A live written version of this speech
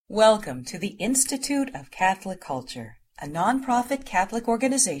Welcome to the Institute of Catholic Culture, a nonprofit Catholic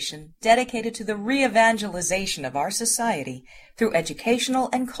organization dedicated to the re-evangelization of our society through educational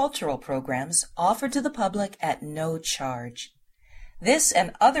and cultural programs offered to the public at no charge. This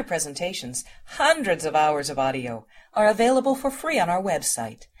and other presentations, hundreds of hours of audio, are available for free on our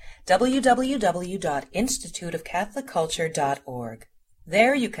website, www.instituteofcatholicculture.org.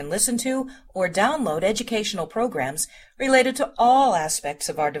 There you can listen to or download educational programs related to all aspects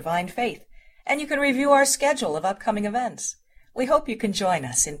of our divine faith, and you can review our schedule of upcoming events. We hope you can join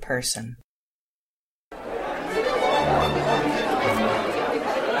us in person.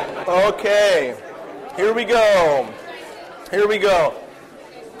 Okay, here we go.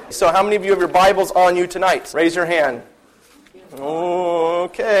 So how many of you have your Bibles on you tonight? Raise your hand.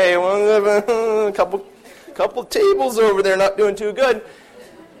 Okay, well, a couple tables over there not doing too good.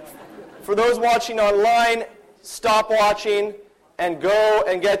 For those watching online, stop watching and go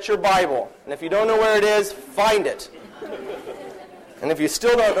and get your Bible. And if you don't know where it is, find it. And if you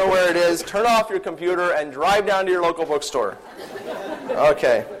still don't know where it is, turn off your computer and drive down to your local bookstore.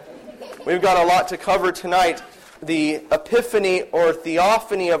 Okay. We've got a lot to cover tonight. The Epiphany or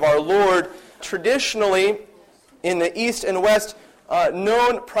Theophany of our Lord, traditionally in the East and West,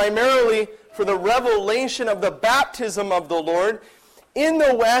 known primarily for the revelation of the baptism of the Lord. In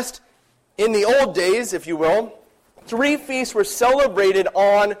the West, in the old days, if you will, 3 feasts were celebrated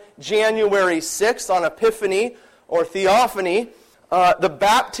on January 6th, on Epiphany or Theophany. The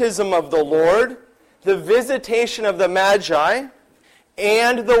baptism of the Lord, the visitation of the Magi,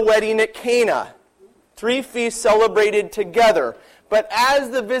 and the wedding at Cana. 3 feasts celebrated together. But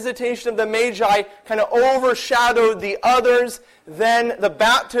as the visitation of the Magi kind of overshadowed the others, then the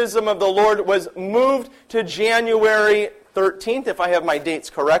baptism of the Lord was moved to January 13th, if I have my dates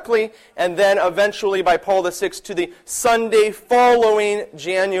correctly, and then eventually by Paul VI to the Sunday following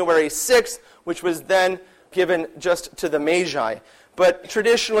January 6th, which was then given just to the Magi. But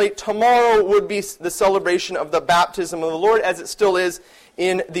traditionally, tomorrow would be the celebration of the baptism of the Lord, as it still is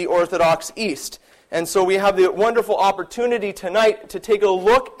in the Orthodox East. And so we have the wonderful opportunity tonight to take a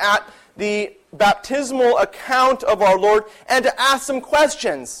look at the baptismal account of our Lord and to ask some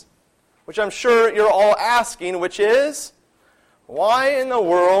questions, which I'm sure you're all asking, which is, why in the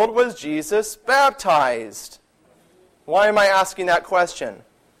world was Jesus baptized? Why am I asking that question?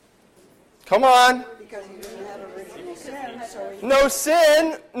 Come on. Because he didn't have original sin, so he... No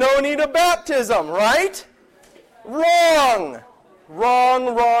sin, no need of baptism, right? Wrong.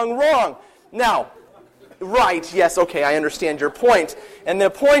 Now, right, yes, okay, I understand your point. And the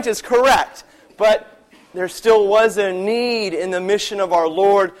point is correct. But there still was a need in the mission of our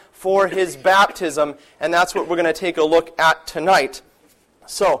Lord for his baptism. And that's what we're going to take a look at tonight.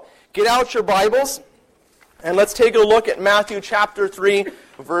 So, get out your Bibles. And let's take a look at Matthew chapter 3,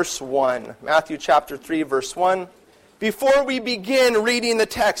 verse 1. Matthew chapter 3, verse 1. Before we begin reading the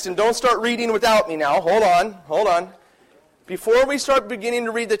text, and don't start reading without me now. Hold on. Before we start beginning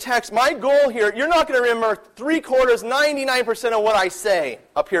to read the text, my goal here, you're not going to remember 99% of what I say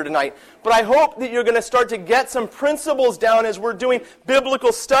up here tonight. But I hope that you're going to start to get some principles down as we're doing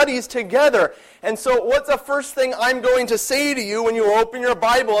biblical studies together. And so what's the first thing I'm going to say to you when you open your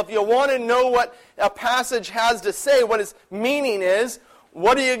Bible? If you want to know what a passage has to say, what its meaning is,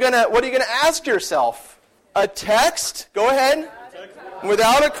 what are you going to ask yourself? A text? Go ahead.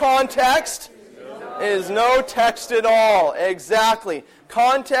 Without a context is no text at all. Exactly.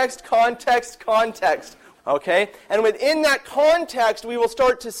 Context. Okay? And within that context, we will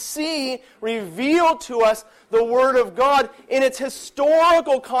start to see revealed to us the Word of God in its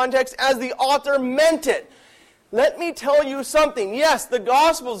historical context as the author meant it. Let me tell you something. Yes, the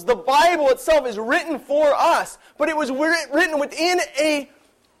Gospels, the Bible itself is written for us, but it was written within a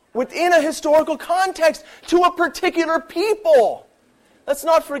historical context to a particular people. Let's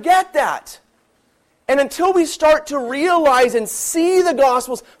not forget that. And until we start to realize and see the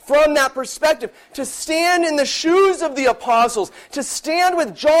Gospels from that perspective, to stand in the shoes of the apostles, to stand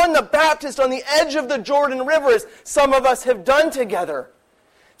with John the Baptist on the edge of the Jordan River, as some of us have done together,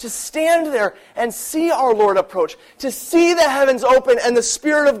 to stand there and see our Lord approach, to see the heavens open and the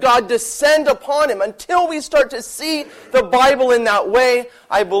Spirit of God descend upon him, until we start to see the Bible in that way,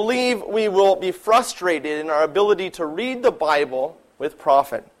 I believe we will be frustrated in our ability to read the Bible with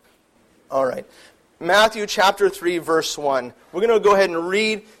profit. All right. Matthew chapter 3, verse 1. We're going to go ahead and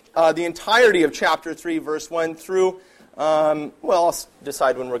read the entirety of chapter 3, verse 1 through, I'll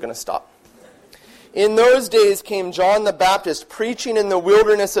decide when we're going to stop. In those days came John the Baptist, preaching in the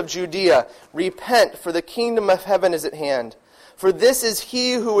wilderness of Judea, "Repent, for the kingdom of heaven is at hand. For this is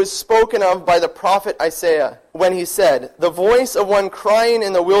he who was spoken of by the prophet Isaiah, when he said, the voice of one crying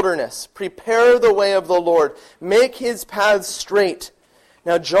in the wilderness, prepare the way of the Lord, make his paths straight.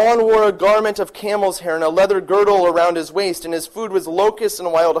 Now John wore a garment of camel's hair and a leather girdle around his waist, and his food was locusts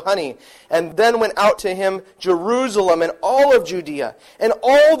and wild honey. And then went out to him Jerusalem and all of Judea, and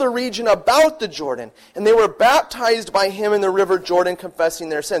all the region about the Jordan. And they were baptized by him in the river Jordan, confessing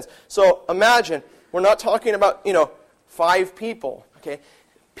their sins. So imagine, we're not talking about, 5 people, okay?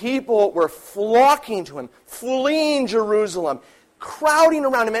 People were flocking to him, fleeing Jerusalem, crowding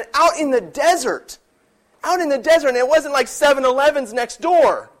around him, and out in the desert. And it wasn't like 7-Elevens next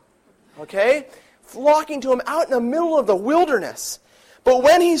door, okay? Flocking to him out in the middle of the wilderness. But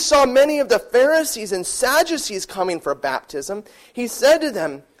when he saw many of the Pharisees and Sadducees coming for baptism, he said to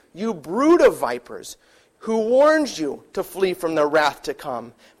them, you brood of vipers, who warned you to flee from the wrath to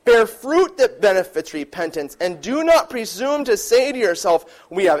come? Bear fruit that benefits repentance, and do not presume to say to yourself,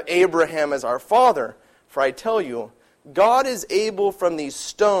 we have Abraham as our father. For I tell you, God is able from these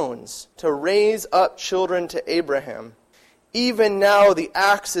stones to raise up children to Abraham. Even now the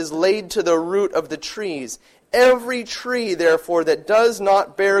axe is laid to the root of the trees. Every tree, therefore, that does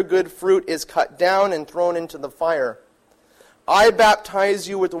not bear good fruit is cut down and thrown into the fire. I baptize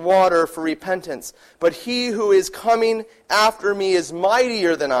you with water for repentance, but he who is coming after me is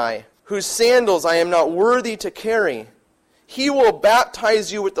mightier than I, whose sandals I am not worthy to carry. He will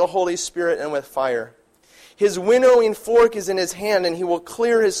baptize you with the Holy Spirit and with fire. His winnowing fork is in his hand, and he will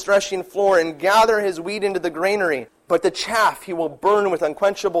clear his threshing floor and gather his wheat into the granary. But the chaff he will burn with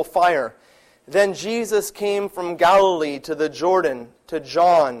unquenchable fire. Then Jesus came from Galilee to the Jordan, to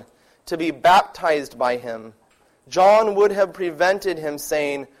John, to be baptized by him. John would have prevented him,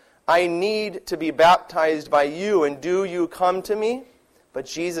 saying, I need to be baptized by you, and do you come to me? But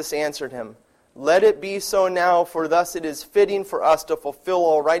Jesus answered him, let it be so now, for thus it is fitting for us to fulfill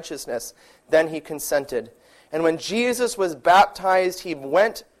all righteousness. Then he consented. And when Jesus was baptized, he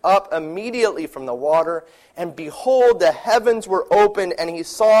went up immediately from the water, and behold, the heavens were opened, and he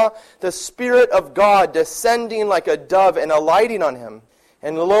saw the Spirit of God descending like a dove and alighting on him.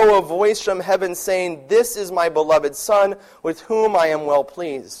 And lo, a voice from heaven saying, this is my beloved Son, with whom I am well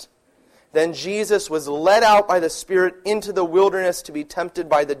pleased. Then Jesus was led out by the Spirit into the wilderness to be tempted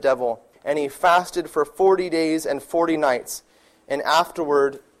by the devil. And he fasted for 40 days and 40 nights. And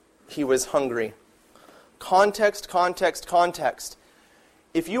afterward, he was hungry. Context, context, context.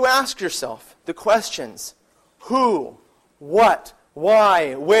 If you ask yourself the questions, who, what,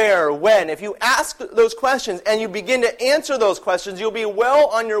 why, where, when, if you ask those questions and you begin to answer those questions, you'll be well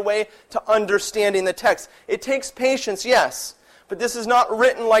on your way to understanding the text. It takes patience, yes, but this is not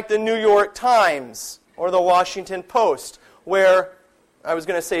written like the New York Times or the Washington Post, where, I was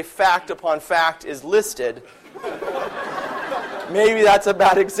going to say fact upon fact is listed. Maybe that's a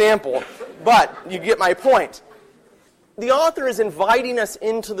bad example, but you get my point. The author is inviting us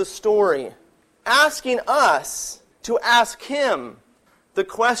into the story, asking us to ask him the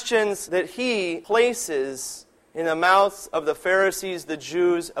questions that he places in the mouths of the Pharisees, the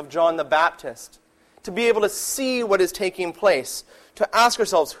Jews, of John the Baptist, to be able to see what is taking place, to ask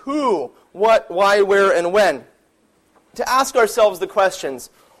ourselves who, what, why, where, and when. To ask ourselves the questions,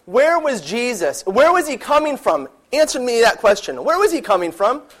 where was Jesus? Where was he coming from? Answer me that question. Where was he coming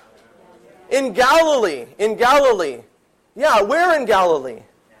from? In Galilee. In Galilee. Yeah, where in Galilee?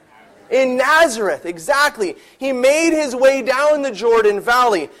 In Nazareth, exactly. He made his way down the Jordan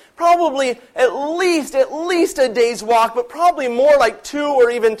Valley. Probably at least a day's walk, but probably more like 2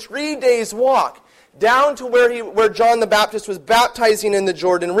 or even 3 days' walk, down to where John the Baptist was baptizing in the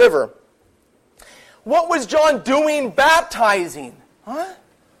Jordan River. What was John doing baptizing? Huh?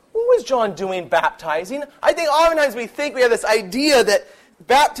 What was John doing baptizing? I think oftentimes we have this idea that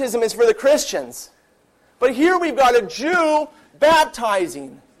baptism is for the Christians. But here we've got a Jew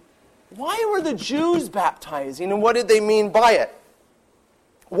baptizing. Why were the Jews baptizing, and what did they mean by it?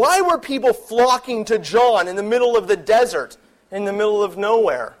 Why were people flocking to John in the middle of the desert, in the middle of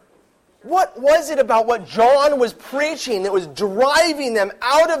nowhere? What was it about what John was preaching that was driving them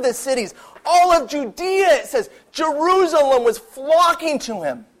out of the cities? All of Judea, it says, Jerusalem was flocking to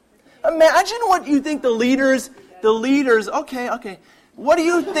him. Imagine what you think the leaders, okay. What do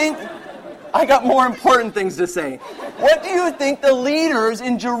you think? I got more important things to say. What do you think the leaders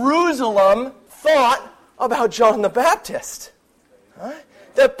in Jerusalem thought about John the Baptist? Huh?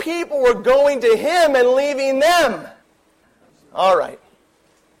 The people were going to him and leaving them. All right.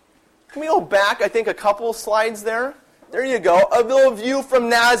 Can we go back, I think, a couple slides there? There you go. A little view from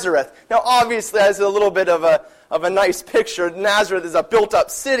Nazareth. Now, obviously, that's a little bit of a nice picture. Nazareth is a built-up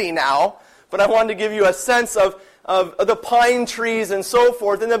city now, but I wanted to give you a sense of of the pine trees and so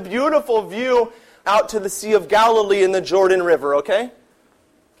forth, and the beautiful view out to the Sea of Galilee and the Jordan River, okay?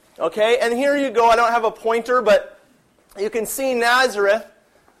 Okay, and here you go. I don't have a pointer, but you can see Nazareth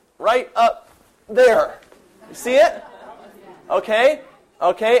right up there. You see it? Okay,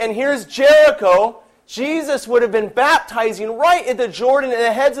 and here's Jericho. Jesus would have been baptizing right at the Jordan, at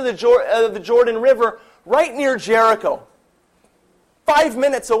the heads of the Jordan River, right near Jericho. 5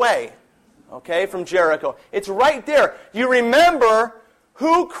 minutes away, okay, from Jericho. It's right there. You remember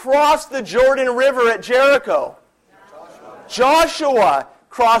who crossed the Jordan River at Jericho? Joshua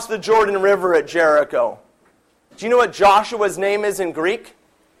crossed the Jordan River at Jericho. Do you know what Joshua's name is in Greek?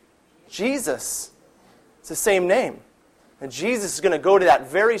 Jesus. It's the same name. And Jesus is going to go to that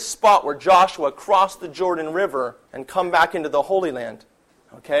very spot where Joshua crossed the Jordan River and come back into the Holy Land.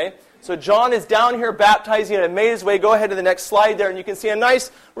 Okay? So John is down here baptizing and made his way. Go ahead to the next slide there, and you can see a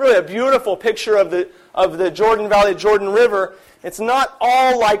nice, really a beautiful picture of the Jordan Valley, Jordan River. It's not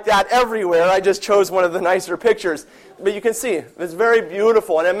all like that everywhere. I just chose one of the nicer pictures. But you can see, it's very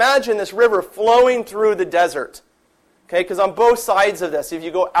beautiful. And imagine this river flowing through the desert. Okay? Because on both sides of this, if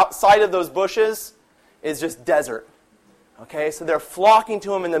you go outside of those bushes, it's just desert. Okay, so they're flocking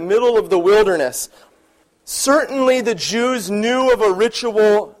to him in the middle of the wilderness. Certainly the Jews knew of a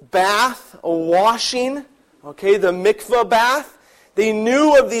ritual bath, a washing, okay, the mikvah bath. They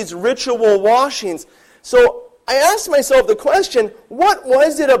knew of these ritual washings. So I asked myself the question, what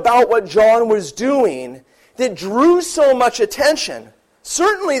was it about what John was doing that drew so much attention?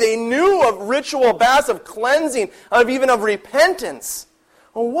 Certainly they knew of ritual baths, of cleansing, even of repentance.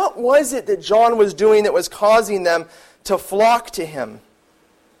 Well, what was it that John was doing that was causing them to flock to him?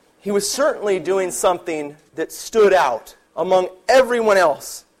 He was certainly doing something that stood out among everyone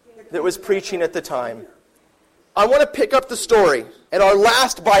else that was preaching at the time. I want to pick up the story at our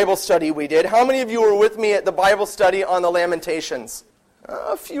last Bible study we did. How many of you were with me at the Bible study on the Lamentations?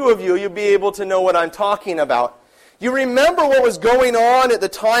 A few of you, you'll be able to know what I'm talking about. You remember what was going on at the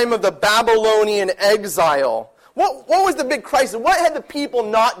time of the Babylonian exile. What was the big crisis? What had the people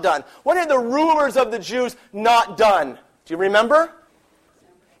not done? What had the rulers of the Jews not done? Do you remember?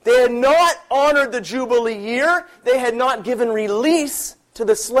 They had not honored the Jubilee year. They had not given release to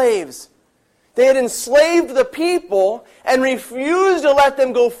the slaves. They had enslaved the people and refused to let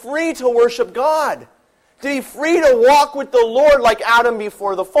them go free to worship God, to be free to walk with the Lord like Adam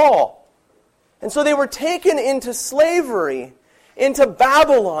before the fall. And so they were taken into slavery, into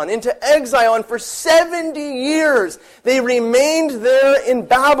Babylon, into exile, and for 70 years they remained there in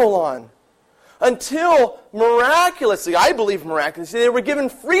Babylon until miraculously, I believe miraculously, they were given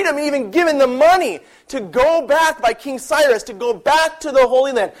freedom, even given the money to go back by King Cyrus, to go back to the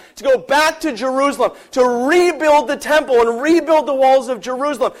Holy Land, to go back to Jerusalem, to rebuild the temple and rebuild the walls of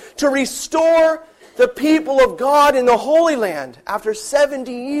Jerusalem, to restore the people of God in the Holy Land after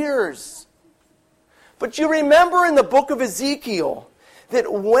 70 years. But you remember in the book of Ezekiel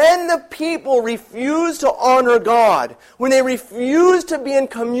that when the people refused to honor God, when they refused to be in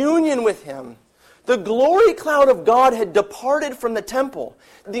communion with Him, the glory cloud of God had departed from the temple.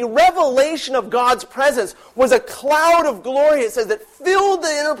 The revelation of God's presence was a cloud of glory, it says, that filled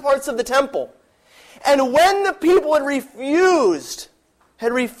the inner parts of the temple. And when the people had refused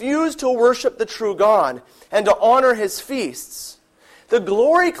to worship the true God and to honor His feasts, the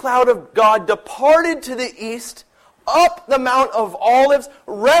glory cloud of God departed to the east, up the Mount of Olives,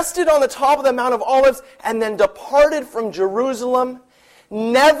 rested on the top of the Mount of Olives, and then departed from Jerusalem,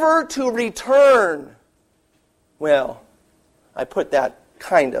 never to return. Well, I put that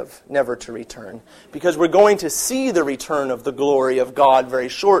kind of never to return, because we're going to see the return of the glory of God very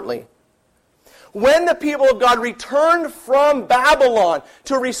shortly. When the people of God returned from Babylon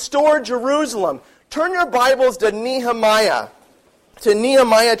to restore Jerusalem, turn your Bibles to Nehemiah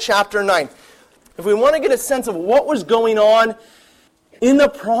chapter 9. If we want to get a sense of what was going on in the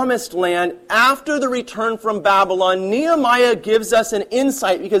Promised Land after the return from Babylon, Nehemiah gives us an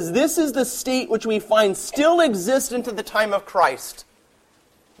insight, because this is the state which we find still existent at the time of Christ.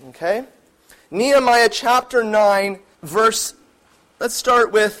 Okay? Nehemiah chapter 9, let's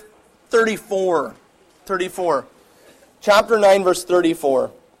start with 34. Chapter 9, verse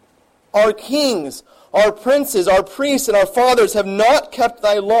 34. Our kings, our princes, our priests, and our fathers have not kept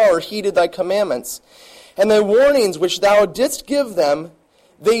thy law or heeded thy commandments. And thy warnings which thou didst give them,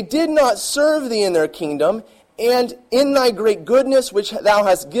 they did not serve thee in their kingdom, and in thy great goodness which thou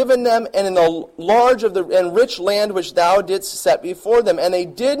hast given them, and in the large and rich land which thou didst set before them. And they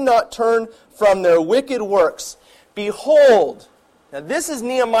did not turn from their wicked works. Behold, now this is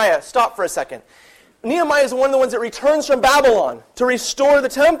Nehemiah. Stop for a second. Nehemiah is one of the ones that returns from Babylon to restore the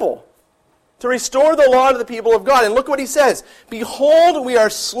temple. To restore the law to the people of God. And look what he says. Behold, we are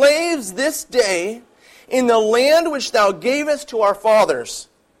slaves this day in the land which thou gavest to our fathers,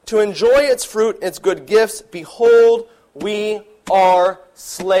 to enjoy its fruit, its good gifts. Behold, we are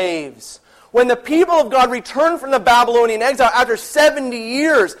slaves. When the people of God returned from the Babylonian exile after 70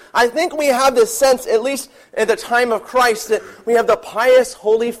 years, I think we have this sense, at least at the time of Christ, that we have the pious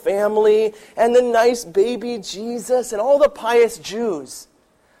Holy Family and the nice baby Jesus and all the pious Jews.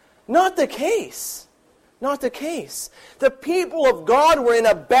 Not the case. Not the case. The people of God were in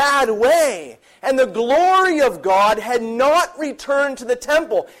a bad way, and the glory of God had not returned to the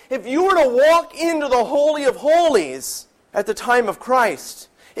temple. If you were to walk into the Holy of Holies at the time of Christ,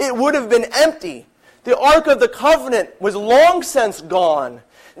 it would have been empty. The Ark of the Covenant was long since gone.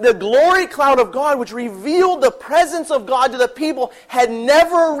 The glory cloud of God, which revealed the presence of God to the people, had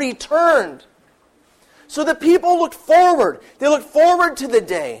never returned. So the people looked forward. They looked forward to the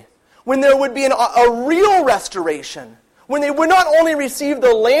day when there would be a real restoration, when they would not only receive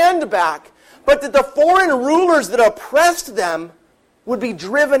the land back, but that the foreign rulers that oppressed them would be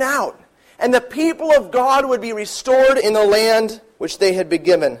driven out, and the people of God would be restored in the land which they had been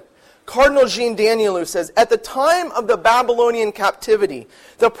given. Cardinal Jean Danielou says, at the time of the Babylonian captivity,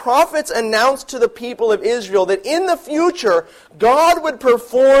 the prophets announced to the people of Israel that in the future, God would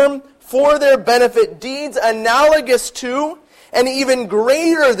perform for their benefit deeds analogous to and even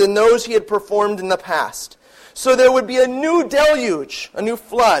greater than those he had performed in the past. So there would be a new deluge, a new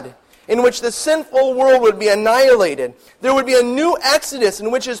flood, in which the sinful world would be annihilated. There would be a new exodus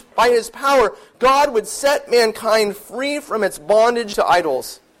in which, by his power, God would set mankind free from its bondage to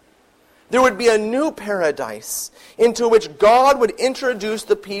idols. There would be a new paradise into which God would introduce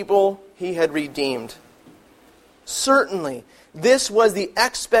the people he had redeemed. Certainly, this was the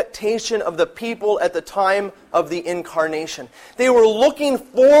expectation of the people at the time of the incarnation. They were looking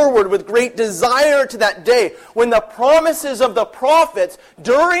forward with great desire to that day when the promises of the prophets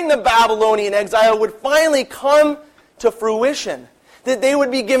during the Babylonian exile would finally come to fruition. That they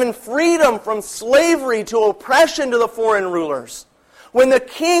would be given freedom from slavery to oppression to the foreign rulers. When the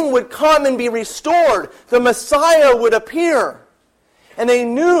king would come and be restored, the Messiah would appear. And they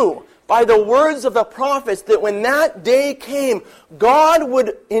knew by the words of the prophets that when that day came, God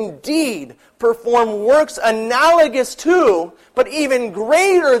would indeed perform works analogous to, but even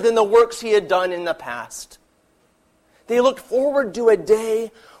greater than the works he had done in the past. They looked forward to a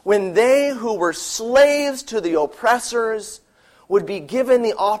day when they who were slaves to the oppressors would be given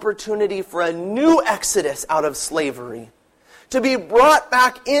the opportunity for a new exodus out of slavery, to be brought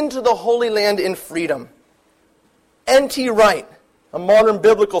back into the Holy Land in freedom. N.T. Wright, a modern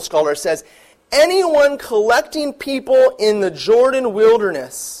biblical scholar, says, anyone collecting people in the Jordan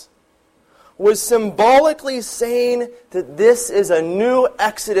wilderness was symbolically saying that this is a new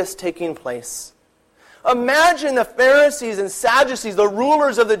exodus taking place. Imagine the Pharisees and Sadducees, the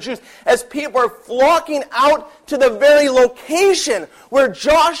rulers of the Jews, as people are flocking out to the very location where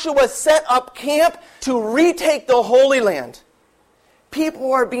Joshua set up camp to retake the Holy Land.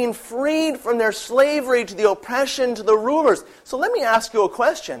 People are being freed from their slavery to the oppression to the rulers. So let me ask you a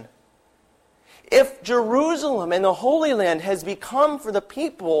question. If Jerusalem and the Holy Land has become for the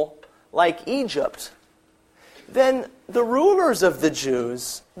people like Egypt, then the rulers of the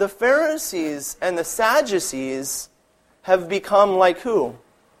Jews, the Pharisees and the Sadducees, have become like who?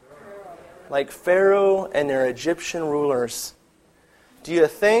 Like Pharaoh and their Egyptian rulers. Do you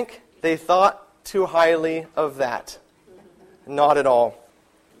think they thought too highly of that? Not at all.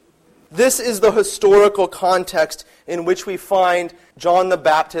 This is the historical context in which we find John the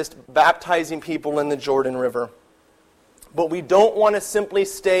Baptist baptizing people in the Jordan River. But we don't want to simply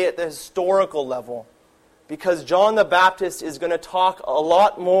stay at the historical level, because John the Baptist is going to talk a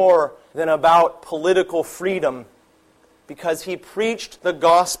lot more than about political freedom, because he preached the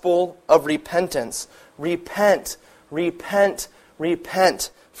gospel of repentance. Repent, repent, repent,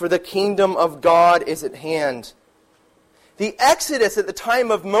 for the kingdom of God is at hand. The Exodus at the time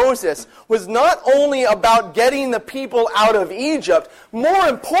of Moses was not only about getting the people out of Egypt, more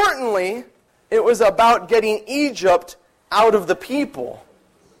importantly, it was about getting Egypt out of the people.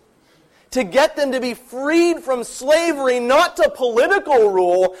 To get them to be freed from slavery, not to political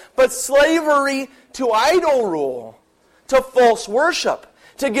rule, but slavery to idol rule, to false worship.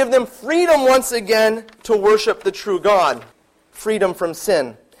 To give them freedom once again to worship the true God. Freedom from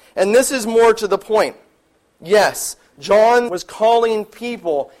sin. And this is more to the point. Yes, John was calling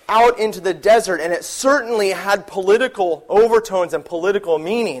people out into the desert, and it certainly had political overtones and political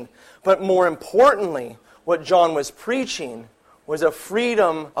meaning. But more importantly, what John was preaching was a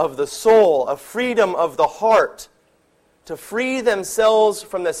freedom of the soul, a freedom of the heart, to free themselves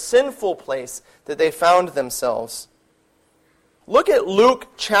from the sinful place that they found themselves. Look at Luke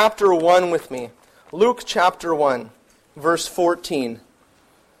chapter 1 with me. Luke chapter 1, verse 14.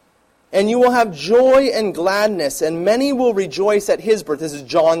 And you will have joy and gladness, and many will rejoice at his birth. This is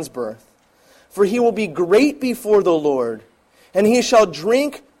John's birth. For he will be great before the Lord, and he shall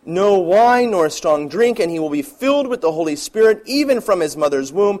drink no wine nor strong drink, and he will be filled with the Holy Spirit, even from his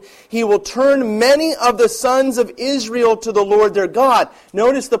mother's womb. He will turn many of the sons of Israel to the Lord their God.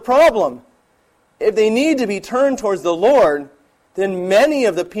 Notice the problem. If they need to be turned towards the Lord, then many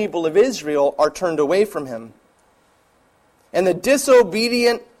of the people of Israel are turned away from him. And the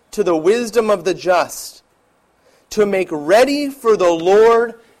disobedient to the wisdom of the just, to make ready for the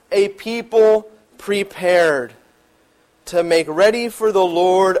Lord a people prepared. To make ready for the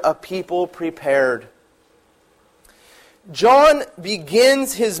Lord a people prepared. John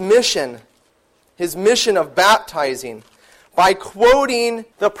begins his mission of baptizing, by quoting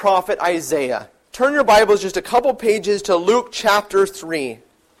the prophet Isaiah. Turn your Bibles just a couple pages to Luke chapter 3.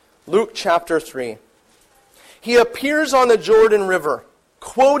 Luke chapter 3. He appears on the Jordan River,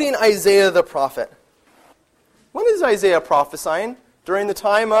 quoting Isaiah the prophet. When is Isaiah prophesying? During the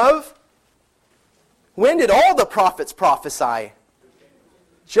time of? When did all the prophets prophesy?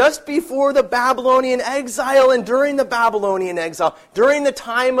 Just before the Babylonian exile and during the Babylonian exile, during the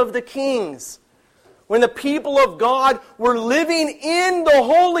time of the kings, when the people of God were living in the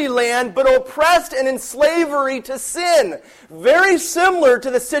Holy Land but oppressed and in slavery to sin. Very similar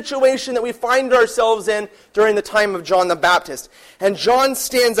to the situation that we find ourselves in during the time of John the Baptist. And John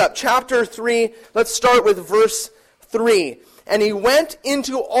stands up, chapter 3, let's start with verse 3. And he went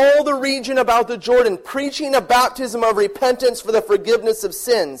into all the region about the Jordan, preaching a baptism of repentance for the forgiveness of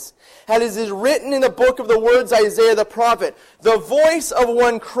sins. As is written in the book of the words Isaiah the prophet, the voice of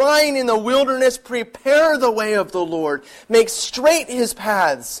one crying in the wilderness, prepare the way of the Lord, make straight his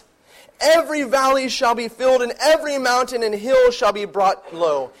paths. Every valley shall be filled, and every mountain and hill shall be brought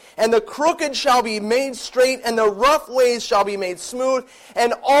low. And the crooked shall be made straight, and the rough ways shall be made smooth,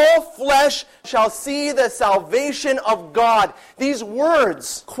 and all flesh shall see the salvation of God. These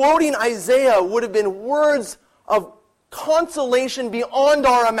words, quoting Isaiah, would have been words of consolation beyond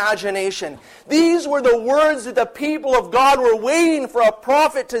our imagination. These were the words that the people of God were waiting for a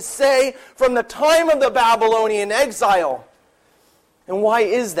prophet to say from the time of the Babylonian exile. And why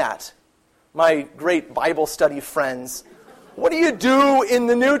is that? My great Bible study friends, what do you do in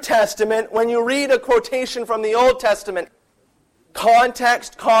the New Testament when you read a quotation from the Old Testament?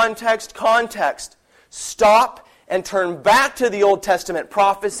 Context, context, context. Stop and turn back to the Old Testament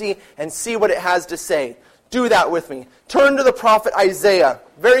prophecy and see what it has to say. Do that with me. Turn to the prophet Isaiah,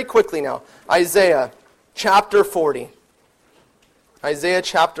 very quickly now. Isaiah chapter 40. Isaiah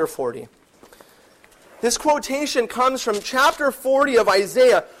chapter 40. This quotation comes from chapter 40 of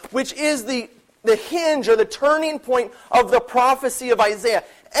Isaiah, which is the hinge or the turning point of the prophecy of Isaiah.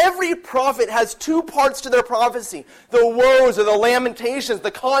 Every prophet has two parts to their prophecy. The woes or the lamentations, the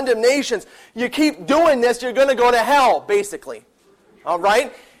condemnations. You keep doing this, you're going to go to hell, basically. All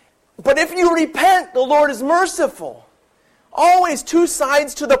right? But if you repent, the Lord is merciful. Always two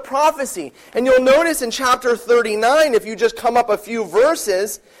sides to the prophecy. And you'll notice in chapter 39, if you just come up a few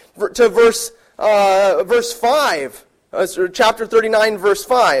verses to verse 5, chapter 39, verse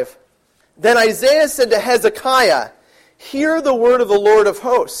 5. Then Isaiah said to Hezekiah, hear the word of the Lord of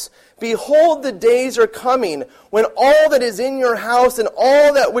hosts. Behold, the days are coming when all that is in your house and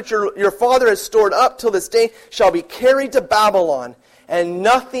all that which your father has stored up till this day shall be carried to Babylon, and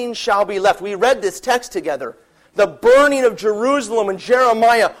nothing shall be left. We read this text together. The burning of Jerusalem, when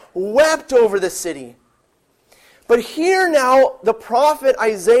Jeremiah wept over the city. But here now the prophet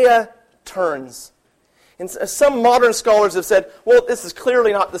Isaiah turns. And some modern scholars have said, well, this is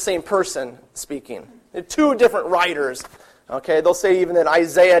clearly not the same person speaking. They're two different writers. Okay, they'll say even that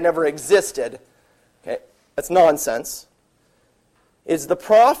Isaiah never existed. Okay, that's nonsense. It's the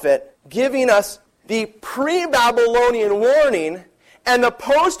prophet giving us the pre-Babylonian warning and the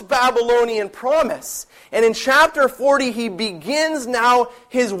post-Babylonian promise. And in chapter 40, he begins now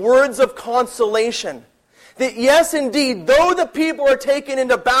his words of consolation. That yes, indeed, though the people are taken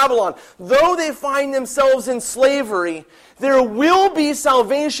into Babylon, though they find themselves in slavery, there will be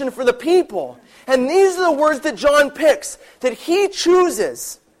salvation for the people. And these are the words that John picks, that he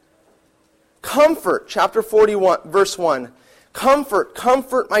chooses. Comfort, chapter 41, verse 1. Comfort,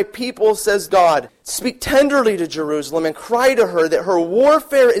 comfort my people, says God. Speak tenderly to Jerusalem and cry to her that her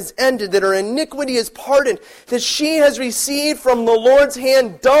warfare is ended, that her iniquity is pardoned, that she has received from the Lord's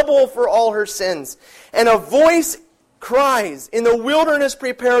hand double for all her sins. And a voice cries, in the wilderness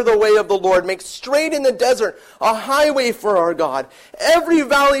prepare the way of the Lord, make straight in the desert a highway for our God. Every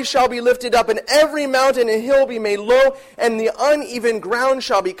valley shall be lifted up, and every mountain and hill be made low, and the uneven ground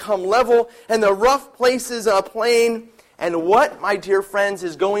shall become level, and the rough places a plain. And what, my dear friends,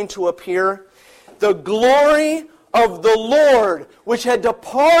 is going to appear? The glory of the Lord, which had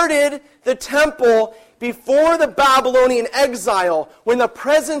departed the temple before the Babylonian exile, when the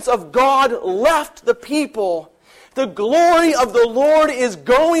presence of God left the people. The glory of the Lord is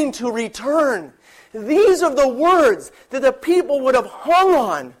going to return. These are the words that the people would have hung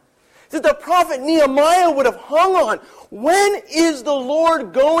on, that the prophet Nehemiah would have hung on. When is the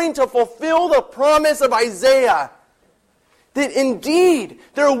Lord going to fulfill the promise of Isaiah? That indeed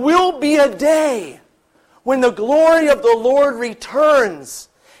there will be a day when the glory of the Lord returns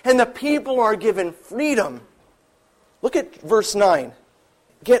and the people are given freedom. Look at verse 9.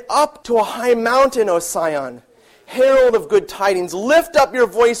 Get up to a high mountain, O Sion, herald of good tidings. Lift up your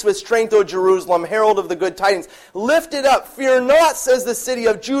voice with strength, O Jerusalem, herald of the good tidings. Lift it up. Fear not, says the city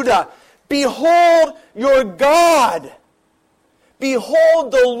of Judah. Behold your God.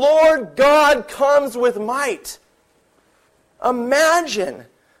 Behold, the Lord God comes with might. Imagine,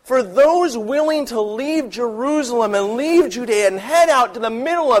 for those willing to leave Jerusalem and leave Judea and head out to the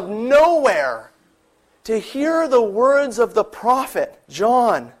middle of nowhere to hear the words of the prophet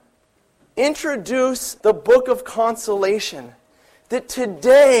John introduce the book of consolation. That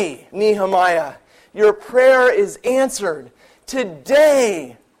today, Nehemiah, your prayer is answered.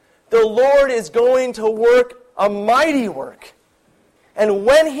 Today, the Lord is going to work a mighty work. And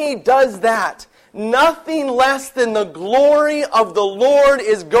when He does that, nothing less than the glory of the Lord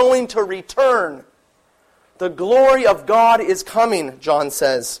is going to return. The glory of God is coming, John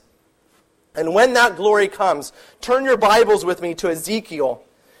says. And when that glory comes, turn your Bibles with me to Ezekiel.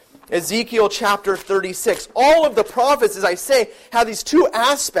 Ezekiel chapter 36. All of the prophets, as I say, have these two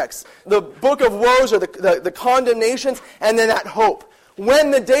aspects. The book of woes, or the condemnations, and then that hope.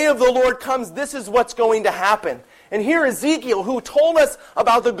 When the day of the Lord comes, this is what's going to happen. And here Ezekiel, who told us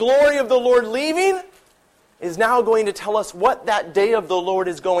about the glory of the Lord leaving, is now going to tell us what that day of the Lord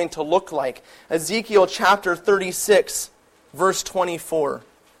is going to look like. Ezekiel chapter 36, verse 24.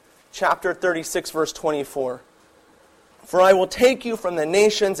 Chapter 36, verse 24. For I will take you from the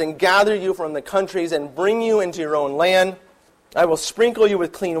nations and gather you from the countries and bring you into your own land. I will sprinkle you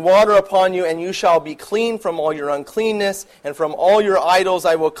with clean water upon you, and you shall be clean from all your uncleanness, and from all your idols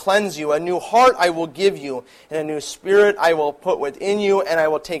I will cleanse you. A new heart I will give you, and a new spirit I will put within you, and I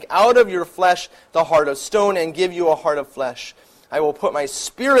will take out of your flesh the heart of stone and give you a heart of flesh. I will put my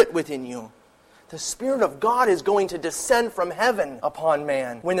spirit within you. The Spirit of God is going to descend from heaven upon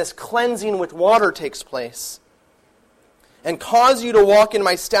man when this cleansing with water takes place. And cause you to walk in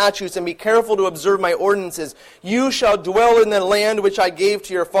my statutes and be careful to observe my ordinances. You shall dwell in the land which I gave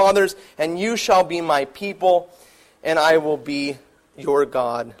to your fathers, and you shall be my people, and I will be your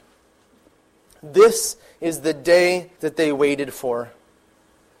God. This is the day that they waited for.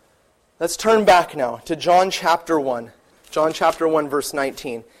 Let's turn back now to John chapter 1. John chapter 1, verse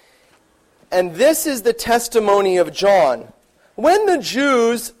 19. And this is the testimony of John. When the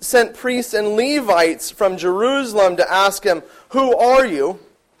Jews sent priests and Levites from Jerusalem to ask him, "Who are you?"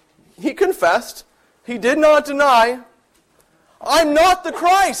 he confessed. He did not deny. "I'm not the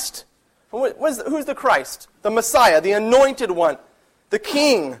Christ." Who's the Christ? The Messiah, the anointed one, the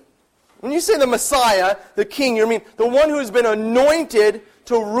King. When you say the Messiah, the King, you mean the one who's been anointed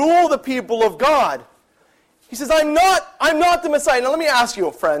to rule the people of God. He says, I'm not the Messiah. Now let me ask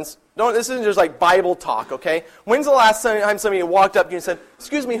you, friends. This isn't just like Bible talk, okay? When's the last time somebody walked up to you and said,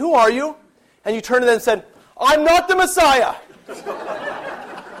 "Excuse me, who are you?" And you turned to them and said, "I'm not the Messiah."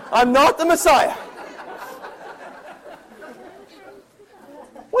 I'm not the Messiah.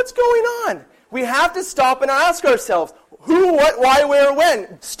 What's going on? We have to stop and ask ourselves, who, what, why, where,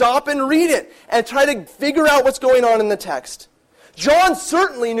 when? Stop and read it and try to figure out what's going on in the text. John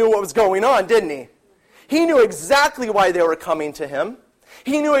certainly knew what was going on, didn't he? He knew exactly why they were coming to him.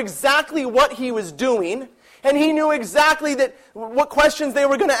 He knew exactly what he was doing, and he knew exactly what questions they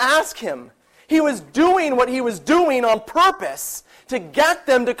were going to ask him. He was doing what he was doing on purpose to get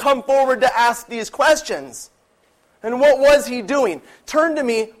them to come forward to ask these questions. And what was he doing? Turn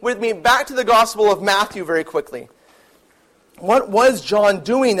with me back to the Gospel of Matthew very quickly. What was John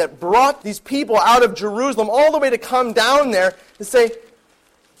doing that brought these people out of Jerusalem all the way to come down there to say,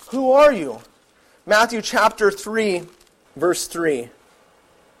 "Who are you?" Matthew chapter 3, verse 3.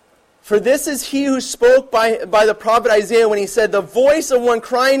 For this is he who spoke by the prophet Isaiah when he said, "The voice of one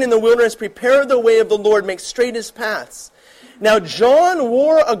crying in the wilderness, prepare the way of the Lord, make straight his paths." Now John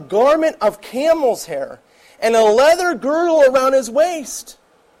wore a garment of camel's hair and a leather girdle around his waist.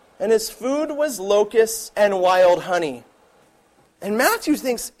 And his food was locusts and wild honey. And Matthew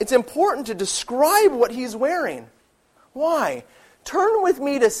thinks it's important to describe what he's wearing. Why? Turn with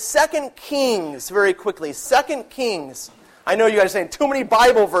me to 2 Kings very quickly. 2 Kings. I know you guys are saying too many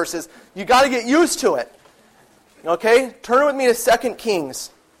Bible verses. You got to get used to it. Okay? Turn with me to 2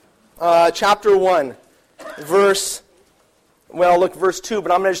 Kings. Chapter 1. Verse 2,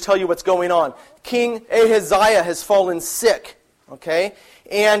 but I'm going to just tell you what's going on. King Ahaziah has fallen sick. Okay?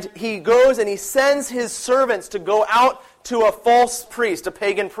 And he goes and he sends his servants to go out to a false priest, a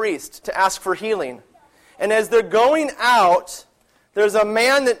pagan priest, to ask for healing. And as they're going out, there's a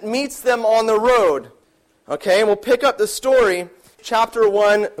man that meets them on the road. Okay, and we'll pick up the story, chapter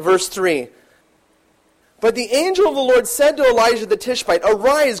 1, verse 3. But the angel of the Lord said to Elijah the Tishbite,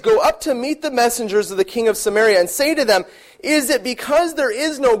 "Arise, go up to meet the messengers of the king of Samaria, and say to them, is it because there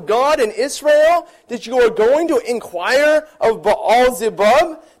is no God in Israel that you are going to inquire of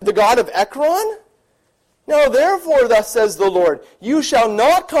Baal-zebub, the god of Ekron? Now therefore, thus says the Lord, you shall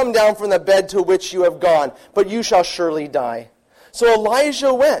not come down from the bed to which you have gone, but you shall surely die." So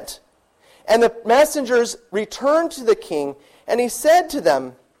Elijah went, and the messengers returned to the king, and he said to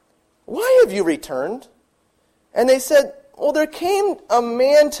them, "Why have you returned?" And they said, "Well, there came a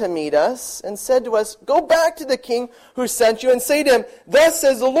man to meet us and said to us, 'Go back to the king who sent you and say to him, thus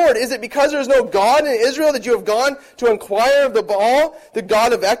says the Lord, is it because there is no God in Israel that you have gone to inquire of the Baal, the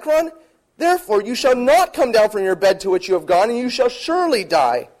god of Ekron? Therefore you shall not come down from your bed to which you have gone, and you shall surely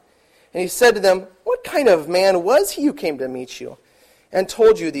die.' And he said to them, 'What kind of man was he who came to meet you and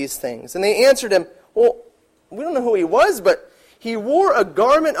told you these things?' And they answered him, 'Well, we don't know who he was, but he wore a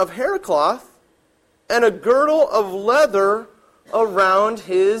garment of haircloth and a girdle of leather around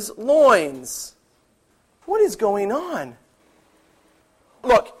his loins.'" What is going on?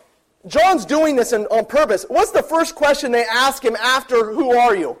 Look, John's doing this on purpose. What's the first question they ask him after, "Who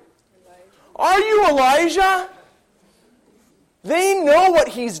are you?" Are you Elijah? They know what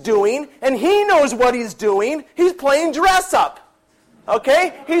he's doing, and he knows what he's doing. He's playing dress up.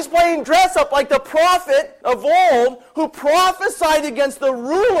 Okay? He's playing dress up like the prophet of old who prophesied against the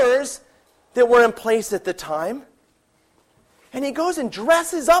rulers that were in place at the time. And he goes and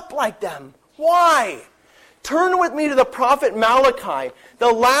dresses up like them. Why? Turn with me to the prophet Malachi,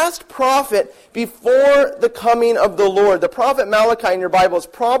 the last prophet before the coming of the Lord. The prophet Malachi in your Bible is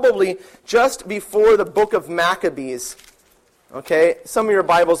probably just before the book of Maccabees. Okay? Some of your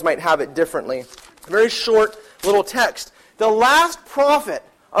Bibles might have it differently. Very short little text. The last prophet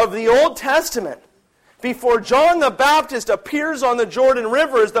of the Old Testament before John the Baptist appears on the Jordan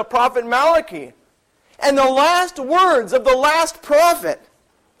River is the prophet Malachi. And the last words of the last prophet,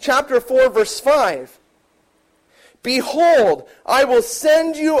 chapter 4, verse 5. "Behold, I will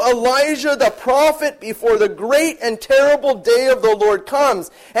send you Elijah the prophet before the great and terrible day of the Lord comes,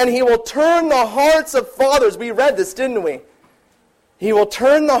 and he will turn the hearts of fathers." We read this, didn't we? "He will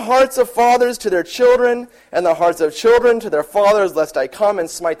turn the hearts of fathers to their children, and the hearts of children to their fathers, lest I come and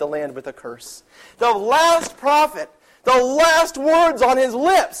smite the land with a curse." The last prophet, the last words on his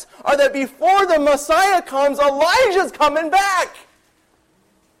lips are that before the Messiah comes, Elijah's coming back.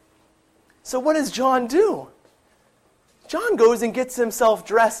 So what does John do? John goes and gets himself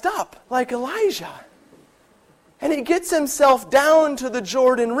dressed up like Elijah. And he gets himself down to the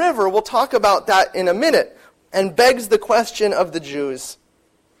Jordan River. We'll talk about that in a minute. And begs the question of the Jews.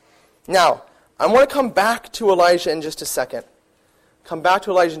 Now, I want to come back to Elijah in just a second.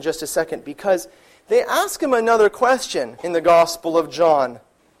 Because they ask him another question in the Gospel of John.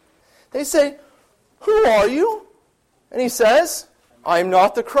 They say, "Who are you?" And he says, "I'm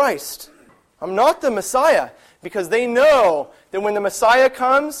not the Christ. I'm not the Messiah." Because they know that when the Messiah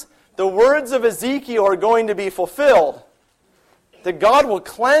comes, the words of Ezekiel are going to be fulfilled. That God will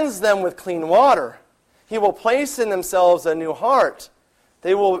cleanse them with clean water. He will place in themselves a new heart.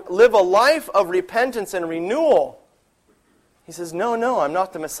 They will live a life of repentance and renewal. He says, no, I'm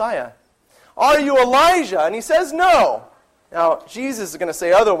not the Messiah. "Are you Elijah?" And he says, "No." Now, Jesus is going to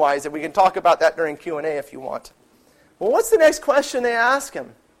say otherwise, and we can talk about that during Q&A if you want. Well, what's the next question they ask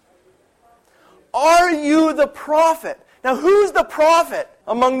him? "Are you the prophet?" Now, who's the prophet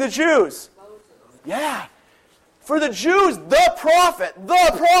among the Jews? Yeah. For the Jews, the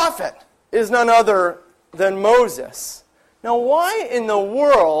prophet is none other than Moses. Now, why in the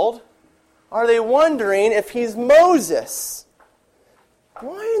world are they wondering if he's Moses?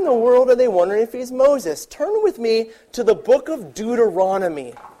 Why in the world are they wondering if he's Moses? Turn with me to the book of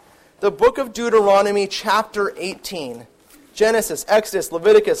Deuteronomy. The book of Deuteronomy, chapter 18. Genesis, Exodus,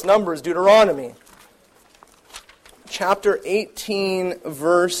 Leviticus, Numbers, Deuteronomy. Chapter 18,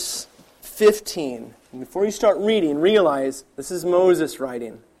 verse 15. And before you start reading, realize this is Moses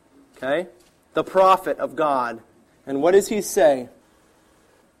writing. Okay? The prophet of God. And what does he say?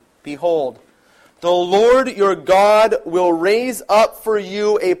 Behold, the Lord your God will raise up for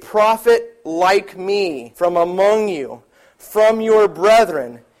you a prophet like me from among you, from your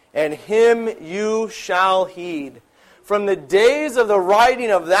brethren, and him you shall heed. From the days of the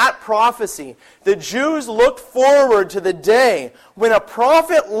writing of that prophecy, the Jews looked forward to the day when a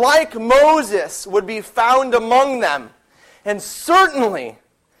prophet like Moses would be found among them. And certainly,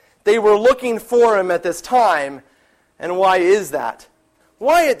 they were looking for him at this time. And why is that?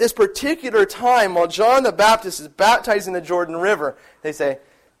 Why at this particular time, while John the Baptist is baptizing the Jordan River, they say,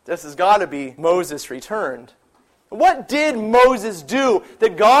 this has got to be Moses returned. What did Moses do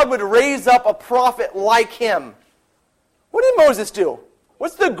that God would raise up a prophet like him? What did Moses do?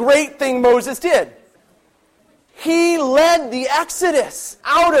 What's the great thing Moses did? He led the Exodus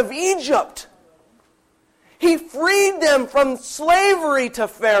out of Egypt. He freed them from slavery to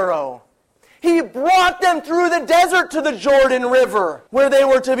Pharaoh. He brought them through the desert to the Jordan River, where they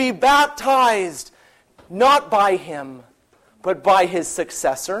were to be baptized, not by him, but by his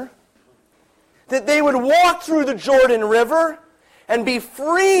successor. That they would walk through the Jordan River and be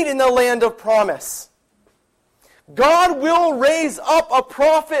freed in the land of promise. God will raise up a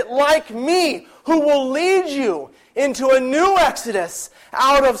prophet like me who will lead you into a new exodus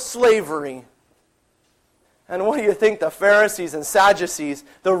out of slavery. And what do you think the Pharisees and Sadducees,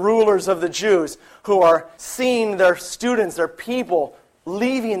 the rulers of the Jews, who are seeing their students, their people,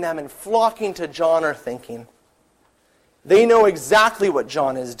 leaving them and flocking to John are thinking? They know exactly what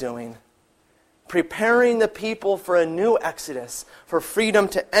John is doing. Preparing the people for a new exodus, for freedom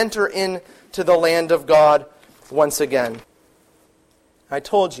to enter into the land of God once again. I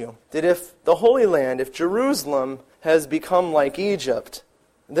told you that if the Holy Land, if Jerusalem has become like Egypt,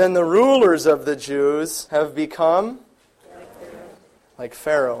 then the rulers of the Jews have become like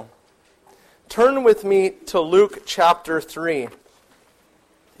Pharaoh. Turn with me to Luke chapter 3.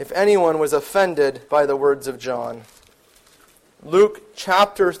 If anyone was offended by the words of John. Luke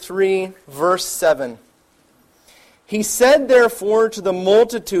chapter 3, verse 7. He said therefore to the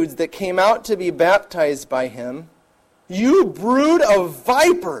multitudes that came out to be baptized by him, you brood of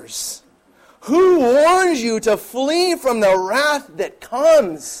vipers, who warns you to flee from the wrath that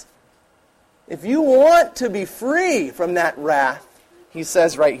comes? If you want to be free from that wrath, he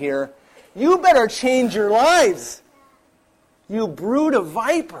says right here, you better change your lives. You brood of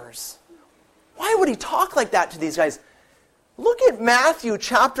vipers. Why would he talk like that to these guys? Look at Matthew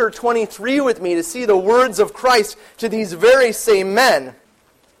chapter 23 with me to see the words of Christ to these very same men.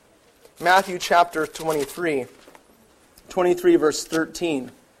 Matthew chapter 23 verse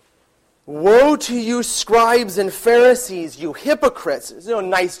 13. Woe to you, scribes and Pharisees, you hypocrites. There's no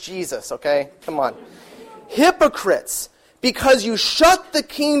nice Jesus, okay? Come on. Hypocrites, because you shut the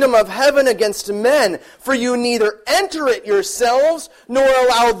kingdom of heaven against men, for you neither enter it yourselves, nor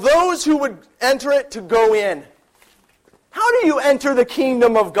allow those who would enter it to go in. How do you enter the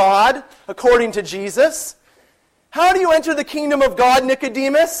kingdom of God, according to Jesus? How do you enter the kingdom of God,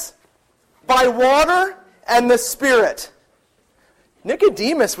 Nicodemus? By water and the Spirit.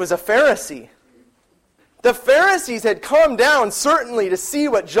 Nicodemus was a Pharisee. The Pharisees had come down, certainly, to see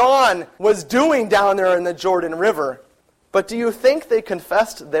what John was doing down there in the Jordan River. But do you think they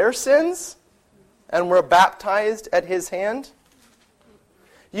confessed their sins and were baptized at his hand?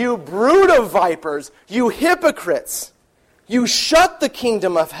 You brood of vipers, you hypocrites! You shut the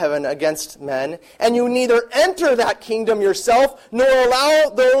kingdom of heaven against men, and you neither enter that kingdom yourself, nor allow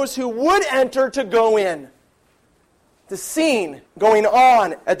those who would enter to go in. The scene going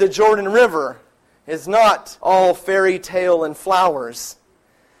on at the Jordan River is not all fairy tale and flowers.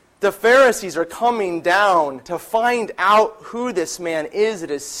 The Pharisees are coming down to find out who this man is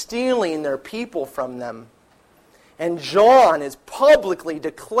that is stealing their people from them. And John is publicly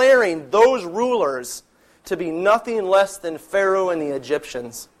declaring those rulers to be nothing less than Pharaoh and the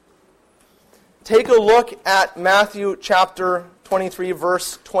Egyptians. Take a look at Matthew chapter 23,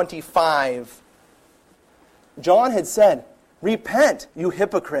 verse 25. John had said, repent, you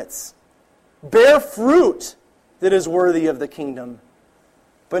hypocrites. Bear fruit that is worthy of the kingdom.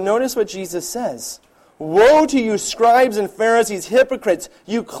 But notice what Jesus says. Woe to you, scribes and Pharisees, hypocrites!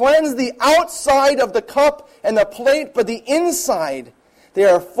 You cleanse the outside of the cup and the plate, but the inside they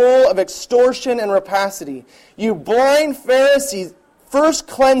are full of extortion and rapacity. You blind Pharisees, first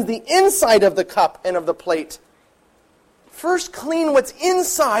cleanse the inside of the cup and of the plate. First clean what's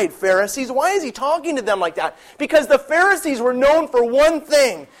inside, Pharisees. Why is he talking to them like that? Because the Pharisees were known for one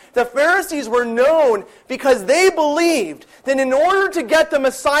thing. The Pharisees were known because they believed that in order to get the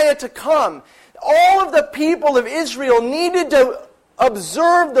Messiah to come, all of the people of Israel needed to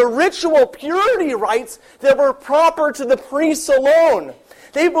observe the ritual purity rites that were proper to the priests alone.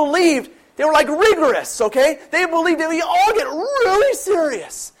 They believed, they were like rigorous, okay? They believed that we all get really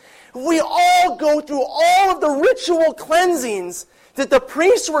serious. We all go through all of the ritual cleansings that the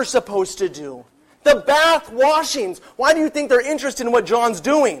priests were supposed to do. The bath washings. Why do you think they're interested in what John's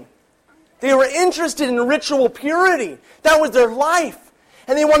doing? They were interested in ritual purity. That was their life.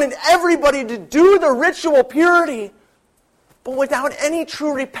 And they wanted everybody to do the ritual purity, but without any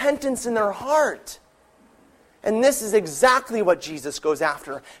true repentance in their heart. And this is exactly what Jesus goes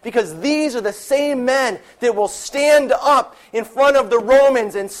after, because these are the same men that will stand up in front of the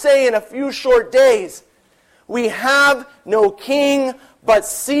Romans and say in a few short days, "We have no king but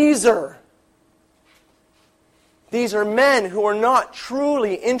Caesar." These are men who are not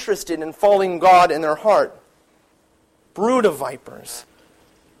truly interested in following God in their heart. Brood of vipers.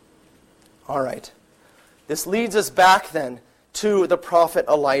 All right. This leads us back then to the prophet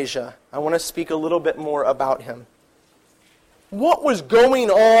Elijah. I want to speak a little bit more about him. What was going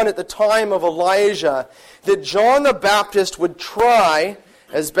on at the time of Elijah that John the Baptist would try,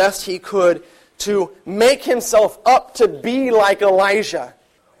 as best he could, to make himself up to be like Elijah?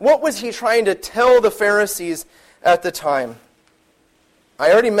 What was he trying to tell the Pharisees at the time?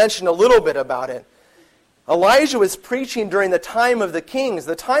 I already mentioned a little bit about it. Elijah was preaching during the time of the kings.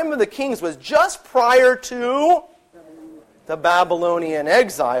 The time of the kings was just prior to the Babylonian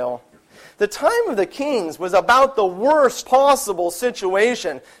exile. The time of the kings was about the worst possible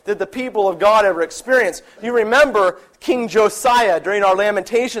situation that the people of God ever experienced. You remember King Josiah during our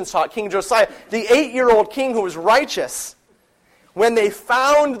Lamentations talk, King Josiah, the 8-year-old king who was righteous. When they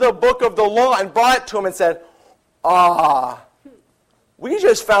found the book of the law and brought it to him and said, we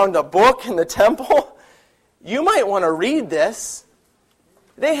just found a book in the temple. You might want to read this.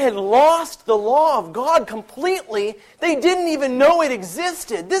 They had lost the law of God completely. They didn't even know it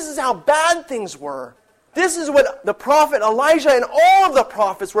existed. This is how bad things were. This is what the prophet Elijah and all of the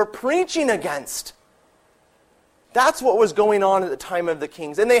prophets were preaching against. That's what was going on at the time of the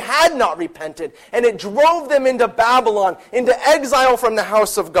kings. And they had not repented. And it drove them into Babylon, into exile from the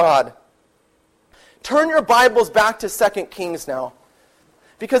house of God. Turn your Bibles back to 2 Kings now.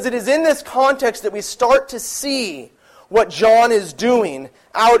 Because it is in this context that we start to see what John is doing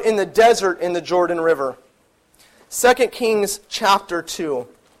out in the desert in the Jordan River. 2 Kings chapter 2.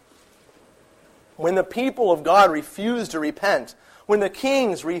 When the people of God refused to repent, when the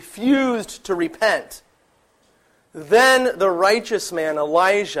kings refused to repent, then the righteous man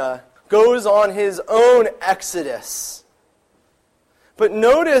Elijah goes on his own exodus. But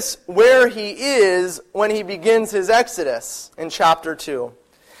notice where he is when he begins his exodus in chapter 2.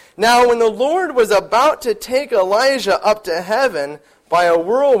 Now, when the Lord was about to take Elijah up to heaven by a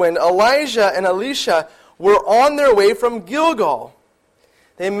whirlwind, Elijah and Elisha were on their way from Gilgal.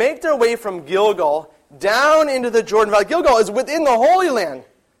 They make their way from Gilgal down into the Jordan Valley. Gilgal is within the Holy Land.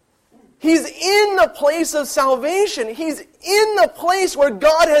 He's in the place of salvation. He's in the place where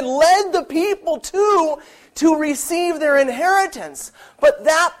God had led the people to receive their inheritance. But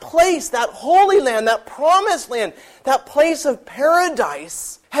that place, that Holy Land, that promised land, that place of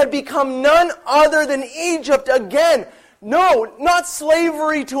paradise had become none other than Egypt again. No, not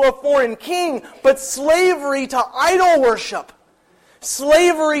slavery to a foreign king, but slavery to idol worship.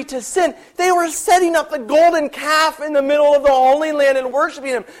 Slavery to sin. They were setting up the golden calf in the middle of the Holy Land and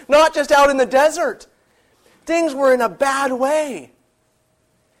worshiping him, not just out in the desert. Things were in a bad way.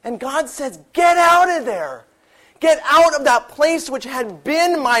 And God says, get out of there. Get out of that place which had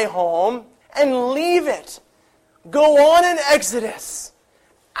been my home and leave it. Go on in Exodus.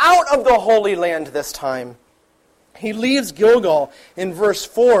 Out of the Holy Land this time. He leaves Gilgal in verse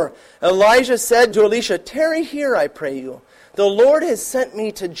 4. Elijah said to Elisha, "Tarry here, I pray you. The Lord has sent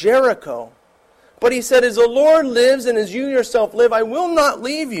me to Jericho." But he said, "As the Lord lives and as you yourself live, I will not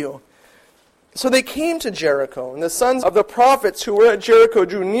leave you." So they came to Jericho, and the sons of the prophets who were at Jericho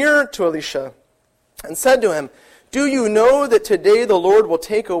drew near to Elisha and said to him, "Do you know that today the Lord will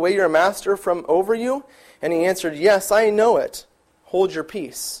take away your master from over you?" And he answered, "Yes, I know it. Hold your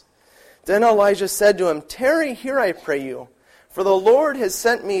peace." Then Elijah said to him, "Tarry here, I pray you, for the Lord has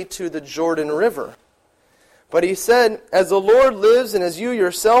sent me to the Jordan River." But he said, "As the Lord lives and as you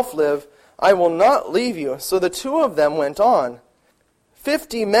yourself live, I will not leave you." So the two of them went on.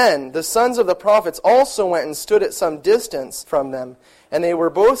 50 men, the sons of the prophets, also went and stood at some distance from them, and they were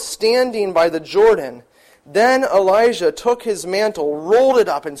both standing by the Jordan. Then Elijah took his mantle, rolled it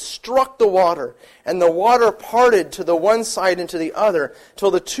up, and struck the water, and the water parted to the one side and to the other, till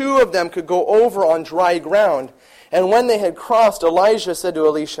the two of them could go over on dry ground. And when they had crossed, Elijah said to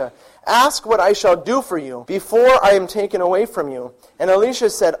Elisha, Ask what I shall do for you before I am taken away from you. And Elisha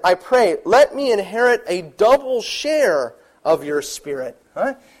said, I pray, let me inherit a double share of your spirit.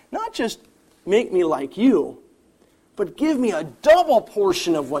 Not just make me like you, but give me a double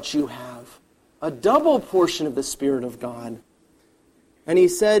portion of what you have. A double portion of the Spirit of God. And he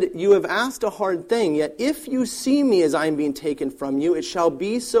said, you have asked a hard thing, yet if you see me as I am being taken from you, it shall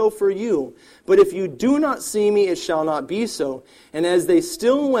be so for you. But if you do not see me, it shall not be so. And as they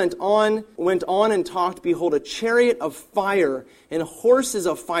still went on and talked, behold, a chariot of fire and horses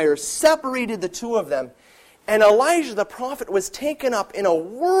of fire separated the two of them. And Elijah the prophet was taken up in a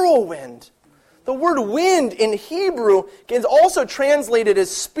whirlwind. The word wind in Hebrew is also translated as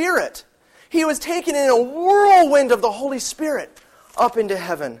spirit. He was taken in a whirlwind of the Holy Spirit up into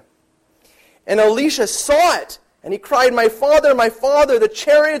heaven. And Elisha saw it, and he cried, my father, the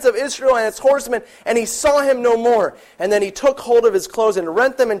chariots of Israel and its horsemen, and he saw him no more. And then he took hold of his clothes and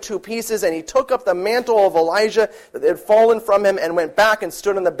rent them in two pieces, and he took up the mantle of Elijah that had fallen from him and went back and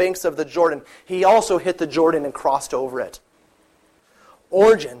stood on the banks of the Jordan. He also hit the Jordan and crossed over it.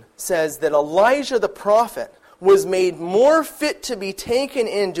 Origen says that Elijah the prophet was made more fit to be taken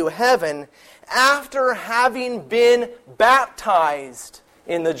into heaven after having been baptized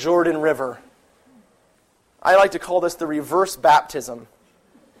in the Jordan River. I like to call this the reverse baptism.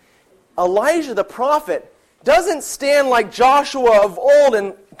 Elijah the prophet doesn't stand like Joshua of old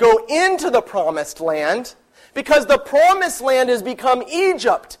and go into the promised land, because the promised land has become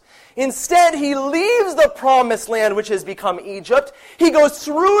Egypt. Instead, he leaves the promised land, which has become Egypt. He goes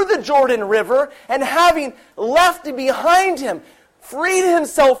through the Jordan River, and having left behind him, freed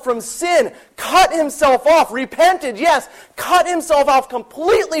himself from sin, cut himself off, repented, yes, cut himself off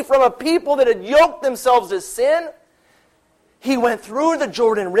completely from a people that had yoked themselves to sin. He went through the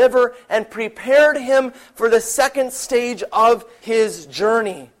Jordan River and prepared him for the second stage of his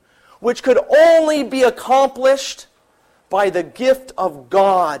journey, which could only be accomplished by the gift of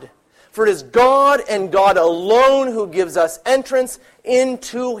God. For it is God and God alone who gives us entrance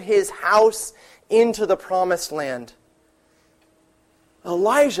into His house, into the promised land.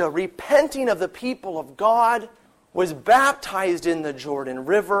 Elijah, repenting of the people of God, was baptized in the Jordan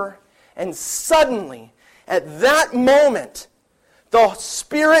River, and suddenly, at that moment, the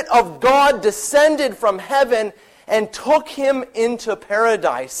Spirit of God descended from heaven and took him into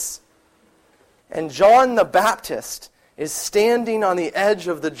paradise. And John the Baptist is standing on the edge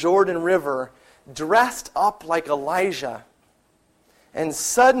of the Jordan River, dressed up like Elijah. And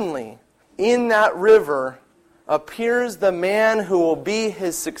suddenly, in that river, appears the man who will be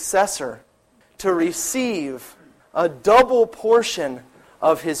his successor to receive a double portion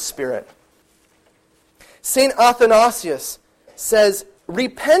of his Spirit. St. Athanasius says,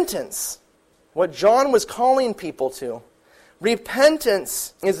 repentance, what John was calling people to,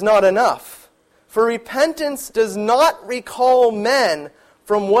 repentance is not enough. For repentance does not recall men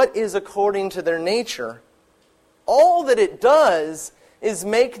from what is according to their nature. All that it does is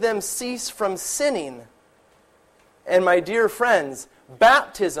make them cease from sinning. And my dear friends,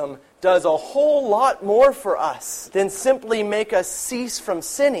 baptism does a whole lot more for us than simply make us cease from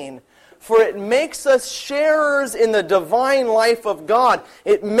sinning. For it makes us sharers in the divine life of God.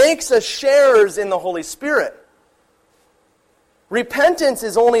 It makes us sharers in the Holy Spirit. Repentance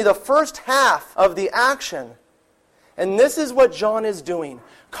is only the first half of the action. And this is what John is doing.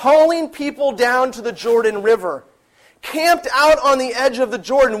 Calling people down to the Jordan River. Camped out on the edge of the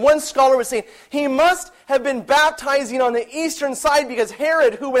Jordan. One scholar was saying he must have been baptizing on the eastern side because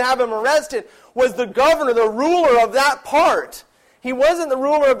Herod, who would have him arrested, was the governor, the ruler of that part. He wasn't the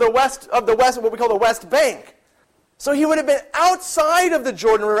ruler of the west, what we call the West Bank. So he would have been outside of the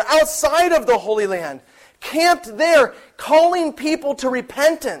Jordan River, outside of the Holy Land. Camped there, calling people to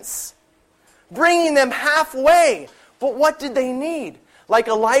repentance, bringing them halfway. But what did they need? Like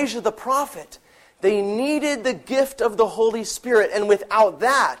Elijah the prophet, they needed the gift of the Holy Spirit, and without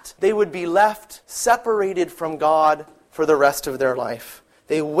that, they would be left separated from God for the rest of their life.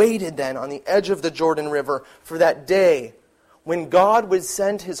 They waited then on the edge of the Jordan River for that day when God would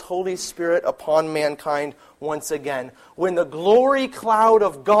send His Holy Spirit upon mankind once again, when the glory cloud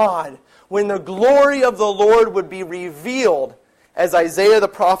of God, when the glory of the Lord would be revealed, as Isaiah the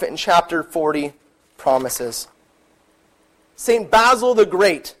prophet in chapter 40 promises. St. Basil the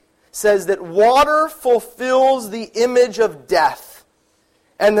Great says that water fulfills the image of death,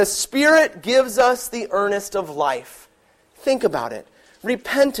 and the Spirit gives us the earnest of life. Think about it.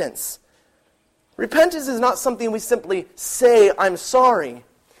 Repentance. Repentance is not something we simply say, I'm sorry.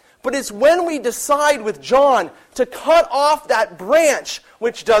 But it's when we decide with John to cut off that branch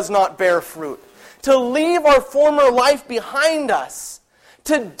which does not bear fruit, to leave our former life behind us,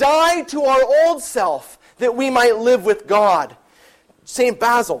 to die to our old self that we might live with God. St.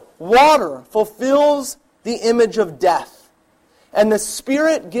 Basil, water fulfills the image of death, and the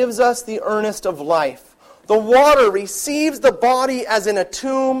Spirit gives us the earnest of life. The water receives the body as in a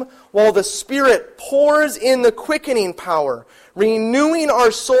tomb, while the Spirit pours in the quickening power, renewing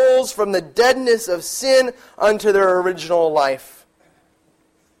our souls from the deadness of sin unto their original life.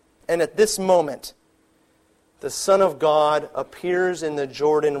 And at this moment, the Son of God appears in the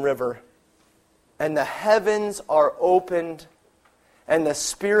Jordan River, and the heavens are opened, and the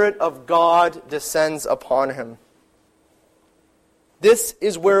Spirit of God descends upon him. This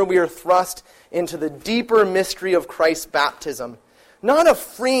is where we are thrust into the deeper mystery of Christ's baptism. Not a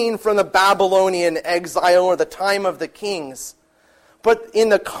freeing from the Babylonian exile or the time of the kings, but in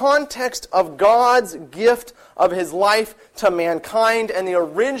the context of God's gift of his life to mankind and the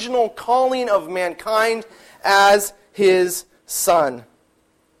original calling of mankind as his Son.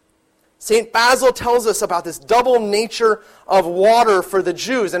 St. Basil tells us about this double nature of water for the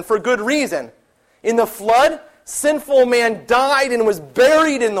Jews, and for good reason. In the flood, sinful man died and was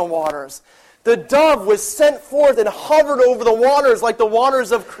buried in the waters. The dove was sent forth and hovered over the waters like the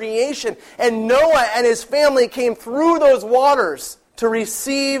waters of creation. And Noah and his family came through those waters to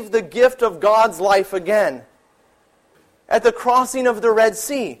receive the gift of God's life again. At the crossing of the Red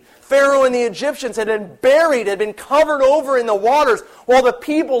Sea, Pharaoh and the Egyptians had been buried, had been covered over in the waters, while the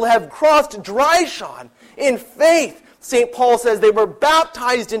people have crossed dry shod in faith. St. Paul says they were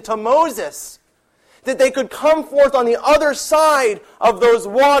baptized into Moses, that they could come forth on the other side of those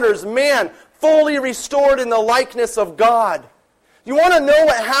waters, man, fully restored in the likeness of God. You want to know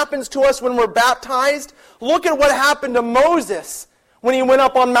what happens to us when we're baptized? Look at what happened to Moses when he went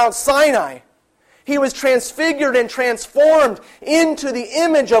up on Mount Sinai. He was transfigured and transformed into the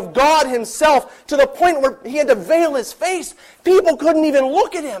image of God himself to the point where he had to veil his face. People couldn't even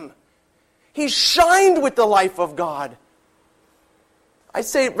look at him. He shined with the life of God. I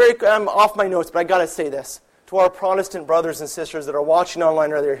say I'm off my notes, but I got to say this to our Protestant brothers and sisters that are watching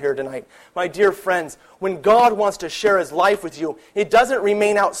online or they're here tonight. My dear friends, when God wants to share his life with you, it doesn't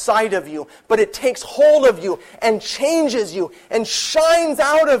remain outside of you, but it takes hold of you and changes you and shines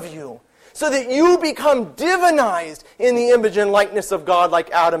out of you, so that you become divinized in the image and likeness of God like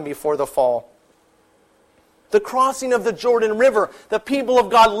Adam before the fall. The crossing of the Jordan River, the people of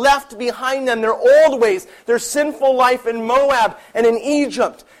God left behind them their old ways, their sinful life in Moab and in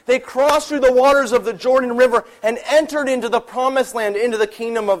Egypt. They crossed through the waters of the Jordan River and entered into the promised land, into the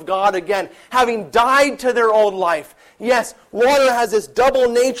kingdom of God again, having died to their old life. Yes, water has this double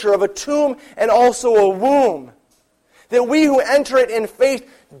nature of a tomb and also a womb. That we who enter it in faith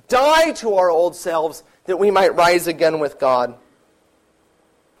die to our old selves, that we might rise again with God.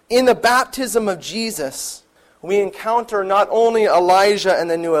 In the baptism of Jesus, we encounter not only Elijah and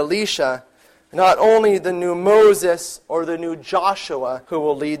the new Elisha, not only the new Moses or the new Joshua who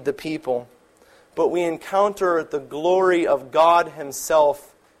will lead the people, but we encounter the glory of God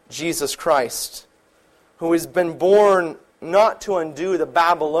himself, Jesus Christ, who has been born not to undo the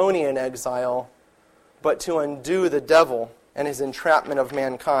Babylonian exile, but to undo the devil and his entrapment of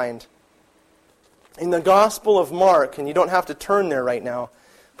mankind. In the Gospel of Mark, and you don't have to turn there right now,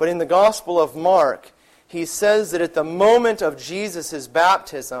 but in the Gospel of Mark, he says that at the moment of Jesus'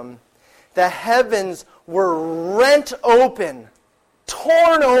 baptism, the heavens were rent open,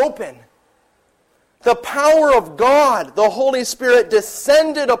 torn open. The power of God, the Holy Spirit,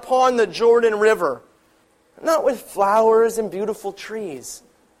 descended upon the Jordan River, not with flowers and beautiful trees,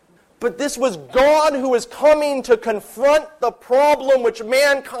 but this was God who was coming to confront the problem which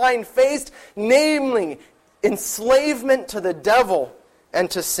mankind faced, namely enslavement to the devil and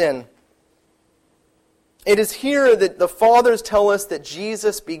to sin. It is here that the Fathers tell us that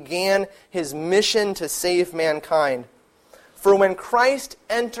Jesus began his mission to save mankind. For when Christ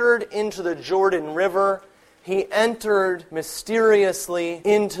entered into the Jordan River, he entered mysteriously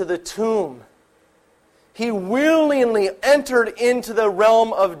into the tomb. He willingly entered into the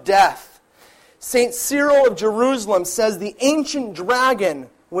realm of death. St. Cyril of Jerusalem says the ancient dragon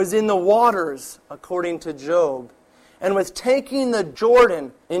was in the waters, according to Job, and was taking the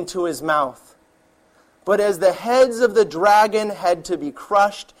Jordan into his mouth. But as the heads of the dragon had to be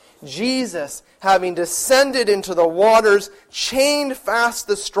crushed, Jesus, having descended into the waters, chained fast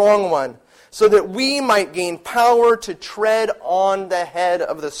the strong one, so that we might gain power to tread on the head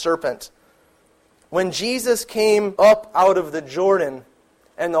of the serpent. When Jesus came up out of the Jordan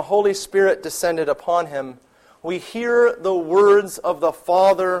and the Holy Spirit descended upon him, we hear the words of the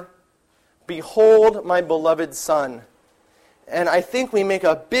Father, "Behold my beloved Son." And I think we make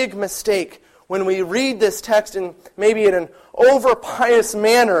a big mistake when we read this text in maybe in an over-pious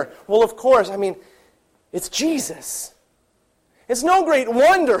manner, well, of course, it's Jesus. It's no great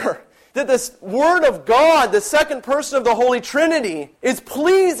wonder that this Word of God, the second person of the Holy Trinity, is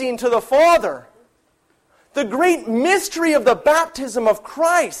pleasing to the Father. The great mystery of the baptism of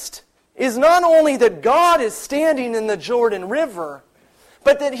Christ is not only that God is standing in the Jordan River,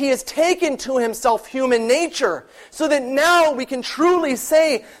 but that He has taken to Himself human nature, so that now we can truly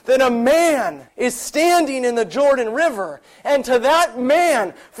say that a man is standing in the Jordan River. And to that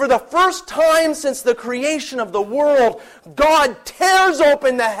man, for the first time since the creation of the world, God tears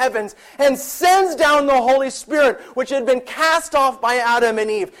open the heavens and sends down the Holy Spirit, which had been cast off by Adam and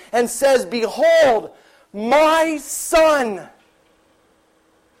Eve, and says, "Behold, my Son,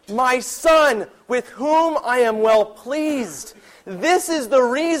 with whom I am well pleased." This is the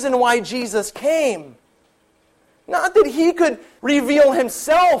reason why Jesus came. Not that He could reveal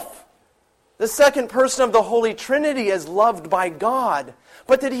Himself, the second person of the Holy Trinity, as loved by God,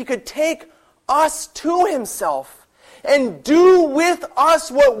 but that He could take us to Himself and do with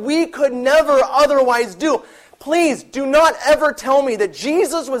us what we could never otherwise do. Please do not ever tell me that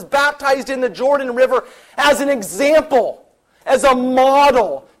Jesus was baptized in the Jordan River as an example, as a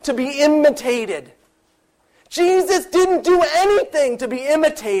model to be imitated. Jesus didn't do anything to be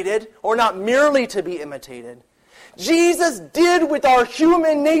imitated, or not merely to be imitated. Jesus did with our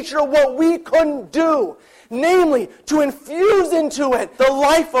human nature what we couldn't do, namely, to infuse into it the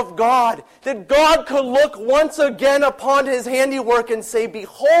life of God, that God could look once again upon His handiwork and say,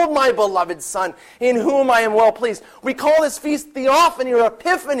 "Behold my beloved Son, in whom I am well pleased." We call this feast Theophany or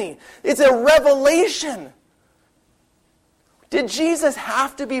Epiphany. It's a revelation. Did Jesus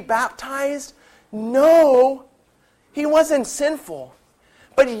have to be baptized? No, He wasn't sinful.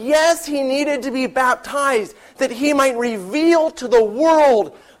 But yes, He needed to be baptized that He might reveal to the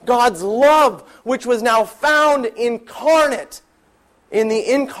world God's love, which was now found incarnate in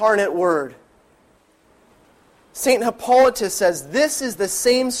the incarnate Word. St. Hippolytus says, "This is the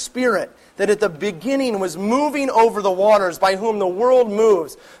same Spirit that at the beginning was moving over the waters, by whom the world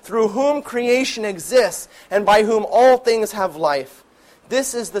moves, through whom creation exists, and by whom all things have life.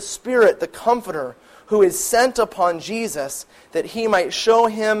 This is the Spirit, the Comforter, who is sent upon Jesus, that He might show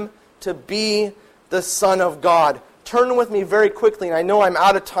Him to be the Son of God." Turn with me very quickly, and I know I'm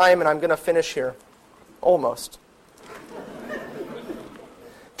out of time, and I'm going to finish here. Almost.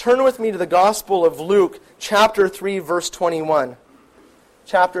 Turn with me to the Gospel of Luke, chapter 3, verse 21.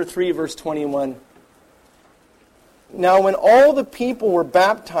 Chapter 3, verse 21. "Now when all the people were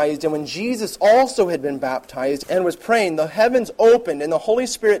baptized, and when Jesus also had been baptized and was praying, the heavens opened, and the Holy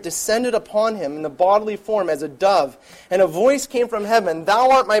Spirit descended upon Him in the bodily form as a dove. And a voice came from heaven,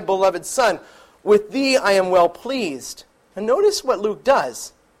 'Thou art my beloved Son, with Thee I am well pleased.'" And notice what Luke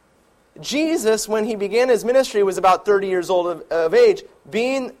does. Jesus, when He began His ministry, was about 30 years old of age,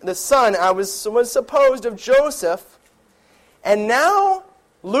 being the son, was supposed, of Joseph. And now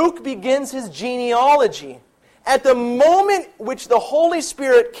Luke begins his genealogy. At the moment which the Holy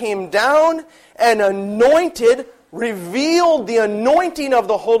Spirit came down and anointed, revealed the anointing of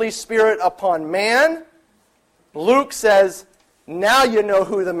the Holy Spirit upon man, Luke says, now you know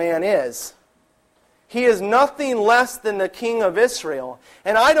who the man is. He is nothing less than the King of Israel.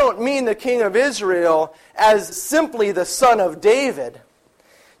 And I don't mean the King of Israel as simply the son of David.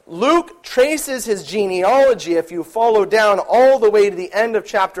 Luke traces his genealogy, if you follow down all the way to the end of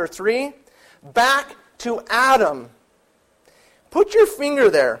chapter 3, back to Adam. Put your finger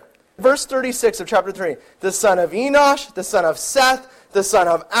there. Verse 36 of chapter 3. The son of Enosh, the son of Seth, the son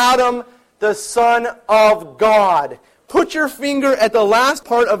of Adam, the son of God. Put your finger at the last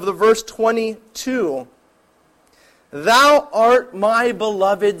part of the verse 22. Thou art my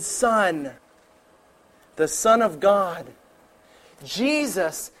beloved Son, the Son of God.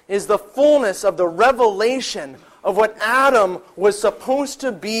 Jesus is the fullness of the revelation of what Adam was supposed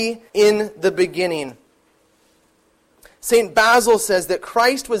to be in the beginning. St. Basil says that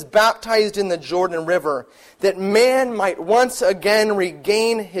Christ was baptized in the Jordan River, that man might once again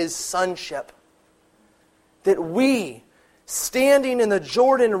regain his sonship. That we, standing in the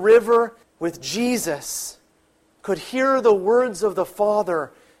Jordan River with Jesus, could hear the words of the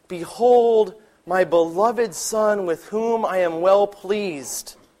Father, "Behold, my beloved Son, with whom I am well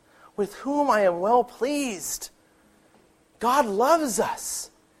pleased." With whom I am well pleased. God loves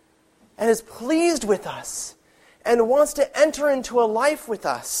us and is pleased with us and wants to enter into a life with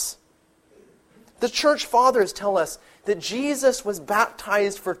us. The church fathers tell us that Jesus was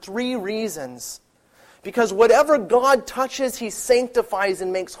baptized for 3 reasons. Because whatever God touches, He sanctifies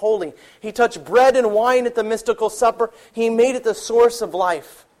and makes holy. He touched bread and wine at the mystical supper. He made it the source of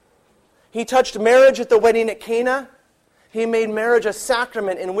life. He touched marriage at the wedding at Cana. He made marriage a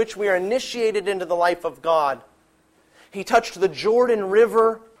sacrament in which we are initiated into the life of God. He touched the Jordan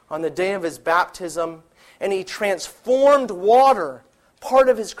River on the day of his baptism, and he transformed water, part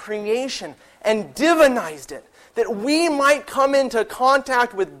of his creation, and divinized it, that we might come into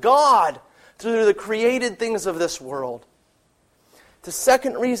contact with God through the created things of this world. The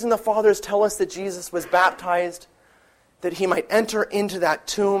second reason the Fathers tell us that Jesus was baptized, that he might enter into that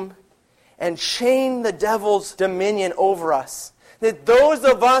tomb and chain the devil's dominion over us. That those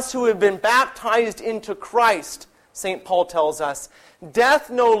of us who have been baptized into Christ, St. Paul tells us, death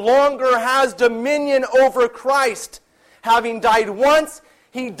no longer has dominion over Christ. Having died once,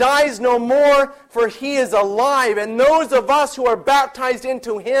 he dies no more, for he is alive. And those of us who are baptized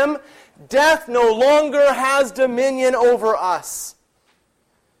into him, death no longer has dominion over us.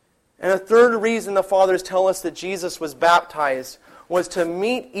 And a third reason the Fathers tell us that Jesus was baptized was to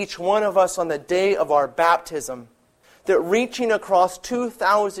meet each one of us on the day of our baptism. That reaching across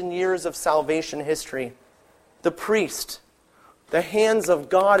 2,000 years of salvation history, the priest, the hands of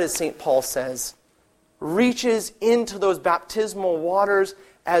God, as St. Paul says, reaches into those baptismal waters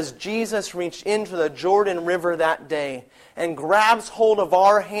as Jesus reached into the Jordan River that day and grabs hold of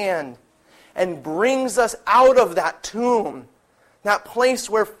our hand and brings us out of that tomb, that place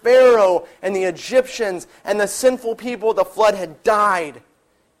where Pharaoh and the Egyptians and the sinful people of the flood had died,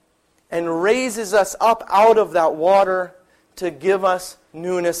 and raises us up out of that water to give us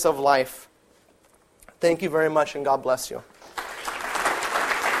newness of life. Thank you very much, and God bless you.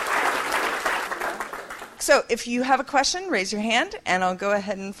 So if you have a question, raise your hand, and I'll go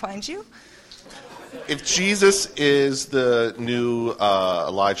ahead and find you. If Jesus is the new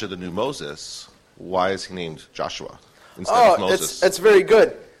Elijah, the new Moses, why is he named Joshua instead of Moses? It's very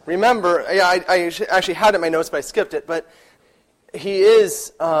good. Remember, I actually had it in my notes, but I skipped it. But he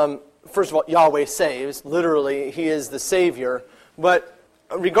is, first of all, Yahweh saves. Literally, he is the Savior. But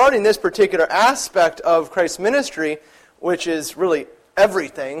regarding this particular aspect of Christ's ministry, which is really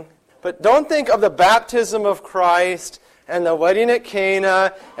everything, but don't think of the baptism of Christ and the wedding at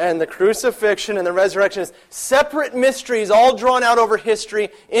Cana and the crucifixion and the resurrection as separate mysteries all drawn out over history,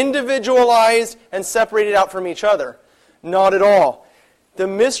 individualized and separated out from each other. Not at all. The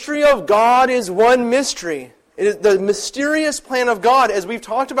mystery of God is one mystery. It is the mysterious plan of God, as we've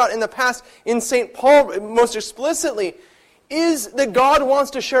talked about in the past in St. Paul most explicitly, is that God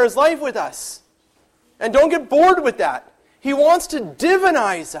wants to share his life with us. And don't get bored with that. He wants to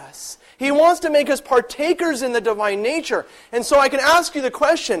divinize us. He wants to make us partakers in the divine nature. And so I can ask you the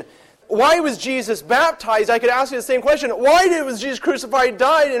question, why was Jesus baptized? I could ask you the same question, why was Jesus crucified,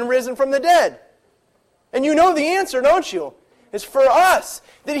 died, and risen from the dead? And you know the answer, don't you? It's for us,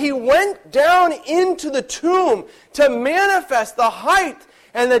 that he went down into the tomb to manifest the height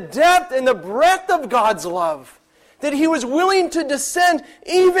and the depth and the breadth of God's love. That he was willing to descend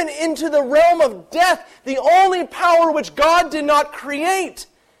even into the realm of death, the only power which God did not create.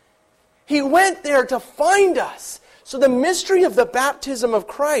 He went there to find us. So the mystery of the baptism of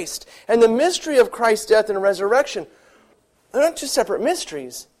Christ and the mystery of Christ's death and resurrection, they're not two separate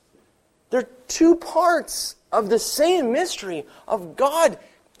mysteries. They're two parts of the same mystery of God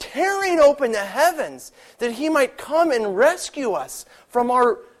tearing open the heavens that he might come and rescue us from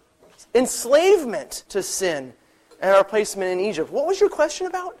our enslavement to sin and our placement in Egypt. What was your question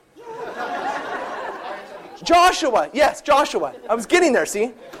about? Joshua. Yes, Joshua. I was getting there,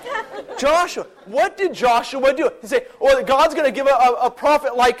 see? Joshua. What did Joshua do? He said, well, God's going to give a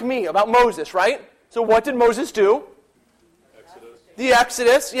prophet like me, about Moses, right? So what did Moses do? The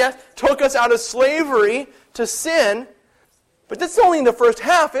Exodus, yes, took us out of slavery to sin. But that's only in the first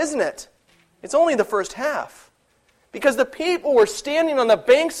half, isn't it? It's only the first half. Because the people were standing on the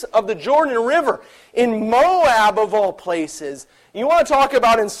banks of the Jordan River in Moab, of all places. You want to talk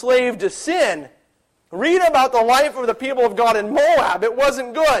about enslaved to sin? Read about the life of the people of God in Moab. It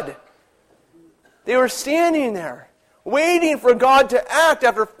wasn't good. They were standing there, waiting for God to act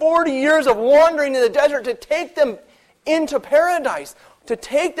after 40 years of wandering in the desert to take them into paradise, to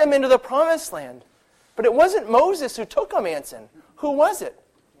take them into the promised land. But it wasn't Moses who took them, Anson. Who was it?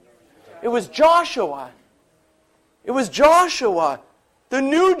 It was Joshua. It was Joshua, the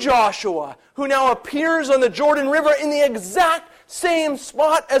new Joshua, who now appears on the Jordan River in the exact same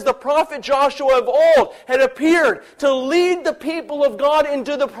spot as the prophet Joshua of old had appeared to lead the people of God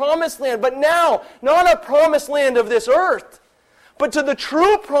into the promised land. But now, not a promised land of this earth, but to the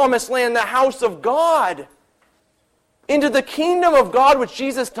true promised land, the house of God. Into the kingdom of God, which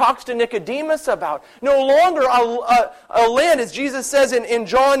Jesus talks to Nicodemus about. No longer a land, as Jesus says in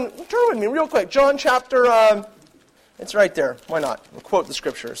John, turn with me real quick, John chapter, it's right there, why not? We'll quote the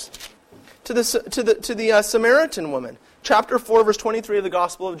scriptures. to the Samaritan woman. Chapter 4, verse 23 of the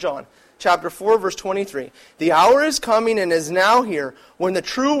Gospel of John. Chapter 4, verse 23. The hour is coming and is now here when the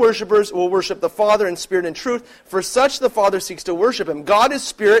true worshipers will worship the Father in spirit and truth. For such the Father seeks to worship Him. God is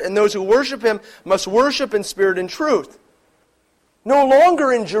spirit, and those who worship Him must worship in spirit and truth. No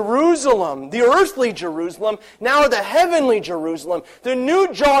longer in Jerusalem, the earthly Jerusalem, now the heavenly Jerusalem. The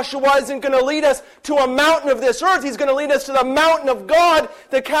new Joshua isn't going to lead us to a mountain of this earth. He's going to lead us to the mountain of God,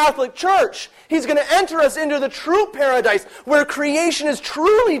 the Catholic Church. He's going to enter us into the true paradise where creation is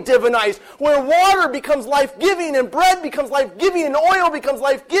truly divinized, where water becomes life-giving and bread becomes life-giving and oil becomes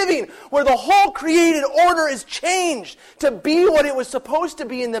life-giving, where the whole created order is changed to be what it was supposed to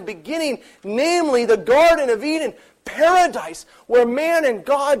be in the beginning, namely the Garden of Eden, paradise, where man and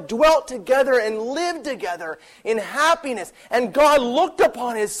God dwelt together and lived together in happiness. And God looked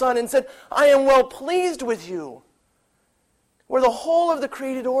upon His Son and said, I am well pleased with you. Where the whole of the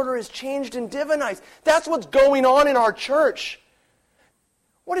created order is changed and divinized. That's what's going on in our church.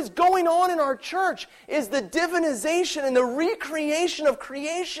 What is going on in our church is the divinization and the recreation of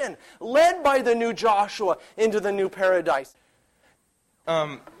creation led by the new Joshua into the new paradise.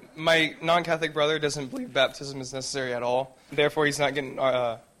 My non-Catholic brother doesn't believe baptism is necessary at all. Therefore, he's not getting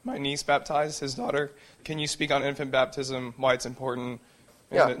my niece baptized, his daughter. Can you speak on infant baptism, why it's important,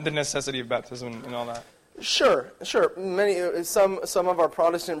 and the necessity of baptism and all that? Sure. Some of our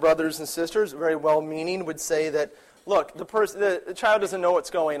Protestant brothers and sisters, very well-meaning, would say that, look, the child doesn't know what's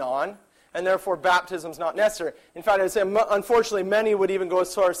going on, and therefore baptism is not necessary. In fact, I'd say, unfortunately, many would even go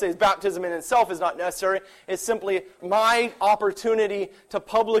as far as say baptism in itself is not necessary. It's simply my opportunity to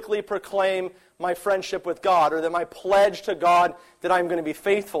publicly proclaim my friendship with God, or that my pledge to God that I'm going to be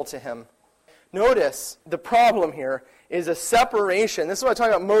faithful to Him. Notice, the problem here is a separation. This is what I'm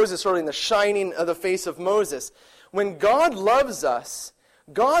talking about Moses, sort of in the shining of the face of Moses. When God loves us,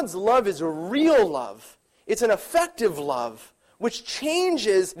 God's love is a real love. It's an effective love, which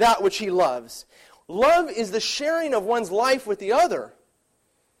changes that which He loves. Love is the sharing of one's life with the other.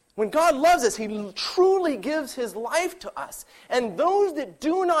 When God loves us, He truly gives His life to us. And those that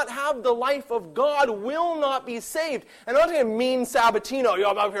do not have the life of God will not be saved. And I'm not going to mean Sabatino.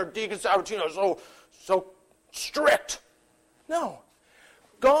 I'm out here, Deacon Sabatino, so strict. No.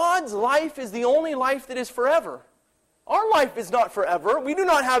 God's life is the only life that is forever. Our life is not forever. We do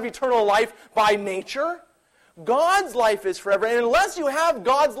not have eternal life by nature. God's life is forever. And unless you have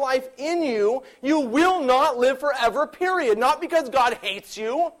God's life in you, you will not live forever, period. Not because God hates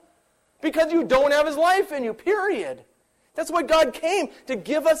you, because you don't have His life in you, period. That's why God came, to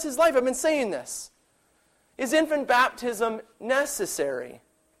give us His life. I've been saying this. Is infant baptism necessary?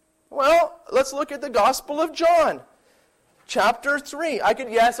 Well, let's look at the Gospel of John. Chapter 3. I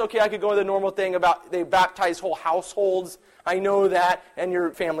could go with the normal thing about they baptize whole households. I know that, and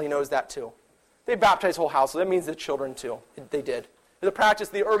your family knows that too. They baptize whole households. That means the children too. They did. The practice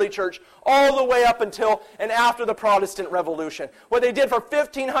of the early church all the way up until and after the Protestant Revolution. What they did for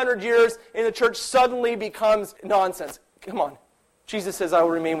 1,500 years in the church suddenly becomes nonsense. Come on. Jesus says, I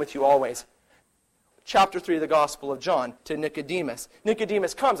will remain with you always. Chapter 3 of the Gospel of John, to Nicodemus.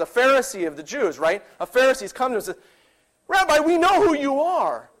 Nicodemus comes, a Pharisee of the Jews, right? A Pharisee comes and says, Rabbi, we know who you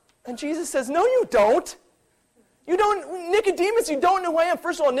are. And Jesus says, no, you don't. Nicodemus, you don't know who I am.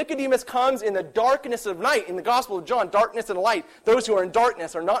 First of all, Nicodemus comes in the darkness of night. In the Gospel of John, darkness and light. Those who are in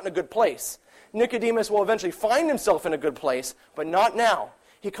darkness are not in a good place. Nicodemus will eventually find himself in a good place, but not now.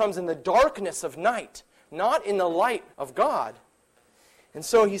 He comes in the darkness of night, not in the light of God. And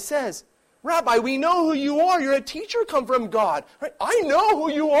so he says, Rabbi, we know who you are. You're a teacher come from God. Right? I know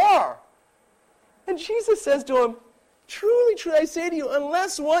who you are. And Jesus says to him, truly, truly, I say to you,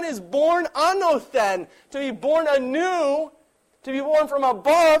 unless one is born anothen, to be born anew, to be born from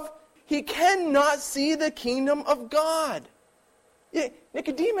above, he cannot see the kingdom of God.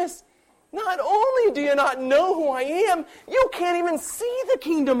 Nicodemus, not only do you not know who I am, you can't even see the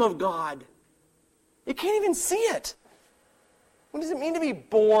kingdom of God. You can't even see it. What does it mean to be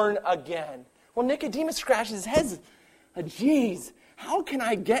born again? Well, Nicodemus scratches his head. Geez, how can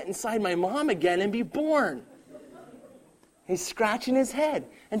I get inside my mom again and be born? He's scratching his head.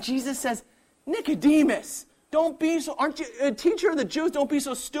 And Jesus says, Nicodemus, aren't you a teacher of the Jews? Don't be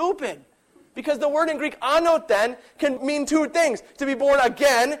so stupid. Because the word in Greek, anothen, can mean two things. To be born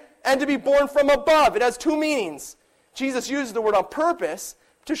again and to be born from above. It has two meanings. Jesus uses the word on purpose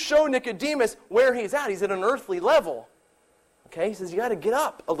to show Nicodemus where he's at. He's at an earthly level. Okay, he says, you got to get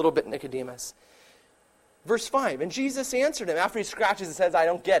up a little bit, Nicodemus. Verse 5, and Jesus answered him. After he scratches his head, I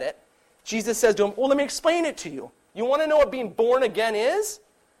don't get it. Jesus says to him, well, let me explain it to you. You want to know what being born again is?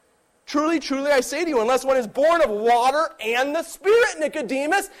 Truly, truly, I say to you, unless one is born of water and the Spirit,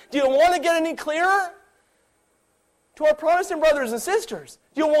 Nicodemus, do you want to get any clearer? To our Protestant brothers and sisters,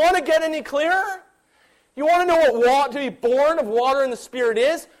 do you want to get any clearer? You want to know what to be born of water and the Spirit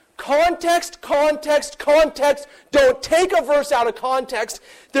is? Context, context, context. Don't take a verse out of context.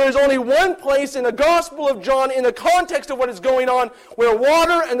 There's only one place in the Gospel of John, in the context of what is going on, where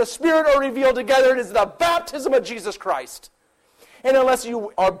water and the Spirit are revealed together. It is the baptism of Jesus Christ. And unless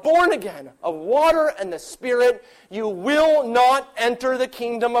you are born again of water and the Spirit, you will not enter the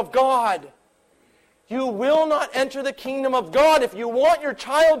kingdom of God. You will not enter the kingdom of God. If you want your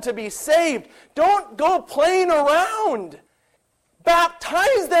child to be saved, don't go playing around.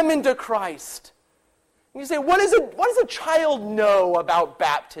 Baptize them into Christ. And you say, what does a child know about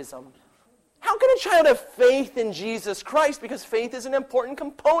baptism? How can a child have faith in Jesus Christ? Because faith is an important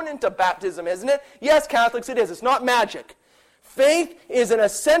component of baptism, isn't it? Yes, Catholics, it is. It's not magic. Faith is an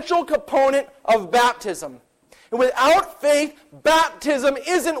essential component of baptism. And without faith, baptism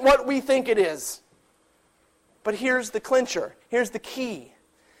isn't what we think it is. But here's the clincher. Here's the key.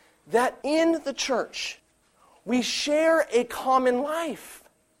 That in the church, we share a common life.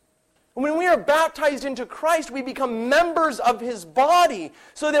 When we are baptized into Christ, we become members of His body.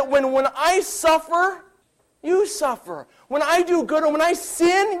 So that when I suffer, you suffer. When I do good or when I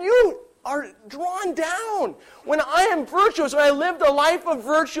sin, you are drawn down. When I am virtuous, when I live the life of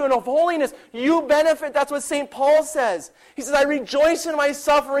virtue and of holiness, you benefit. That's what St. Paul says. He says, I rejoice in my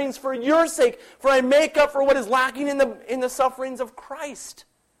sufferings for your sake, for I make up for what is lacking in the sufferings of Christ.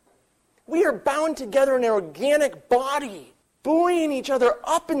 We are bound together in an organic body, buoying each other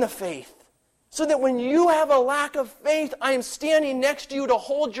up in the faith. So that when you have a lack of faith, I am standing next to you to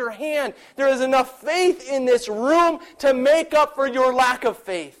hold your hand. There is enough faith in this room to make up for your lack of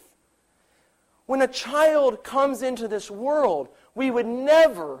faith. When a child comes into this world, we would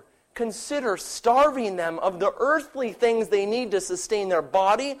never consider starving them of the earthly things they need to sustain their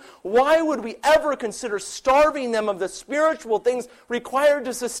body. Why would we ever consider starving them of the spiritual things required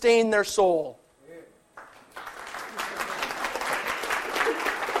to sustain their soul?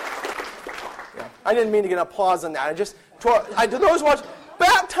 Yeah, I didn't mean to get applause on that. To those watching,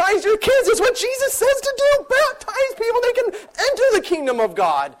 baptize your kids is what Jesus says to do. Baptize people. They can enter the kingdom of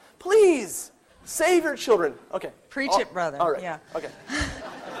God. Please. Save your children. Okay. Preach it, brother. All right. Yeah. Okay.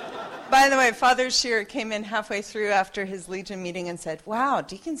 By the way, Father Scheer came in halfway through after his Legion meeting and said, wow,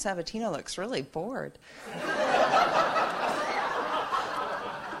 Deacon Sabatino looks really bored.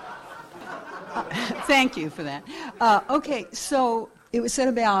 Thank you for that. Okay, so it was said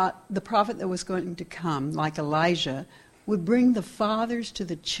about the prophet that was going to come, like Elijah, would bring the fathers to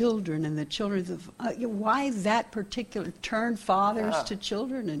the children and the children to why that particular turn, fathers to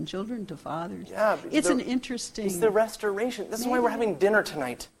children and children to fathers? Yeah, it's an interesting... It's the restoration. This is why we're having dinner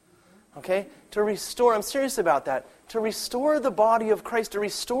tonight. Okay? To restore, I'm serious about that, to restore the body of Christ, to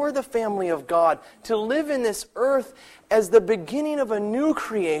restore the family of God, to live in this earth as the beginning of a new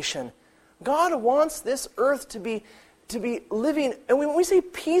creation. God wants this earth to be living, and when we say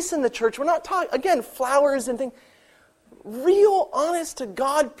peace in the church, we're not talking, again, flowers and things. Real, honest to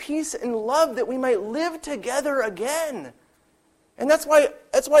God peace and love that we might live together again. And that's why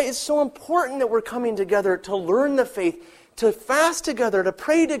it's so important that we're coming together to learn the faith, to fast together, to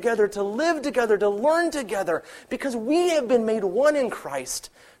pray together, to live together, to learn together, because we have been made one in Christ,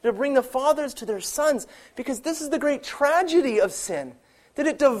 to bring the fathers to their sons, because this is the great tragedy of sin, that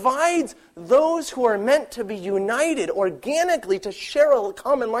it divides those who are meant to be united organically to share a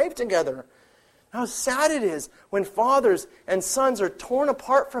common life together. How sad it is when fathers and sons are torn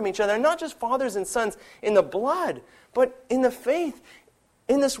apart from each other. And not just fathers and sons in the blood, but in the faith,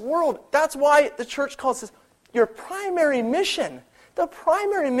 in this world. That's why the church calls this your primary mission. The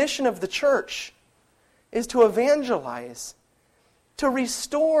primary mission of the church is to evangelize, to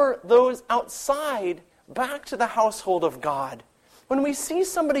restore those outside back to the household of God. When we see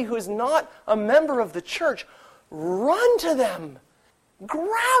somebody who is not a member of the church, run to them,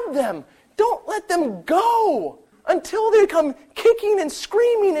 grab them. Don't let them go until they come kicking and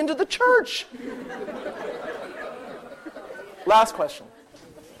screaming into the church. Last question.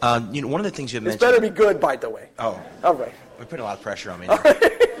 One of the things you had mentioned... This better be good, by the way. Oh. All right. We're putting a lot of pressure on me now.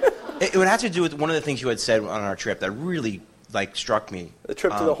 It would have to do with one of the things you had said on our trip that really struck me. The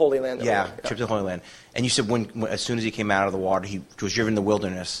trip to the Holy Land. Yeah, trip to the Holy Land. And you said as soon as he came out of the water, he was driven in the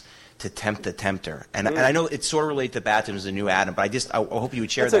wilderness to tempt the tempter. And I know it's sort of related to baptism as a new Adam, but I hope you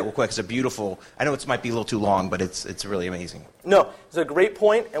would share that real quick. It's a beautiful, I know it might be a little too long, but it's really amazing. No, it's a great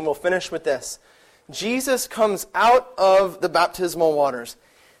point, and we'll finish with this. Jesus comes out of the baptismal waters,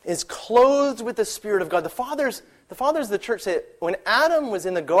 is clothed with the Spirit of God. The the fathers of the church say when Adam was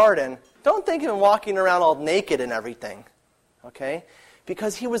in the garden, don't think of him walking around all naked and everything. Okay?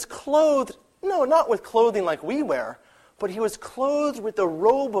 Because he was clothed, no, not with clothing like we wear, but he was clothed with the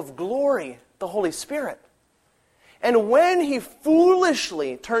robe of glory, the Holy Spirit. And when he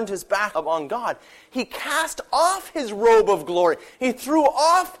foolishly turned his back upon God, he cast off his robe of glory. He threw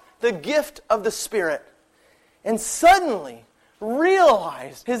off the gift of the Spirit. And suddenly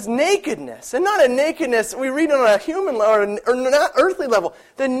realized his nakedness. And not a nakedness we read on a human level or not earthly level.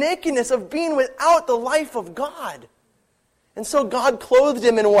 The nakedness of being without the life of God. And so God clothed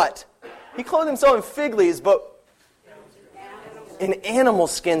him in what? He clothed himself in fig leaves, but in animal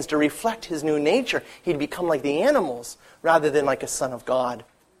skins to reflect his new nature. He'd become like the animals rather than like a son of God.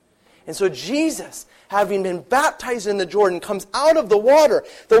 And so Jesus, having been baptized in the Jordan, comes out of the water.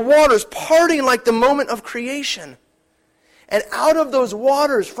 The water's parting like the moment of creation. And out of those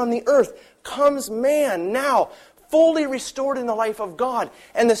waters from the earth comes man now, fully restored in the life of God.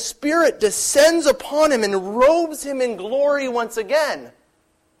 And the Spirit descends upon him and robes him in glory once again,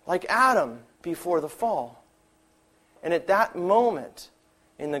 like Adam before the fall. And at that moment,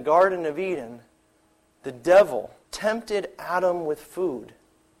 in the Garden of Eden, the devil tempted Adam with food.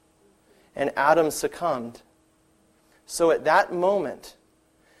 And Adam succumbed. So at that moment,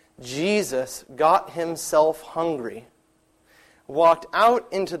 Jesus got himself hungry, walked out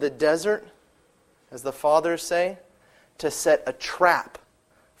into the desert, as the fathers say, to set a trap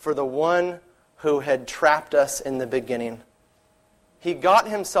for the one who had trapped us in the beginning. He got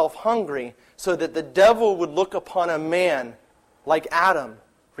himself hungry so that the devil would look upon a man like Adam,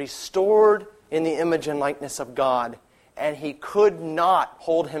 restored in the image and likeness of God, and he could not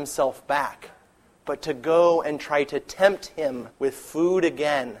hold himself back, but to go and try to tempt him with food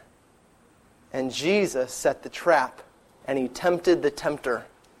again. And Jesus set the trap, and he tempted the tempter,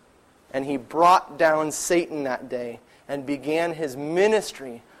 and he brought down Satan that day and began his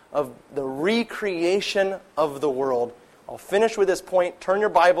ministry of the recreation of the world. I'll finish with this point. Turn your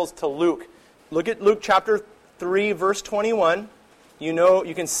Bibles to Luke. Look at Luke chapter 3, verse 21. You know,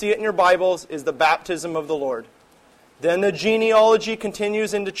 you can see it in your Bibles, is the baptism of the Lord. Then the genealogy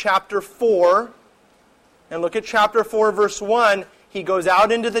continues into chapter 4. And look at chapter 4, verse 1. He goes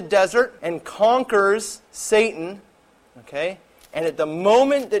out into the desert and conquers Satan. Okay? And at the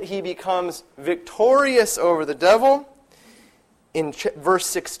moment that he becomes victorious over the devil, in verse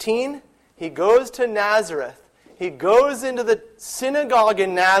 16, he goes to Nazareth. He goes into the synagogue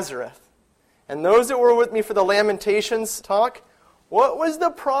in Nazareth. And those that were with me for the Lamentations talk, what was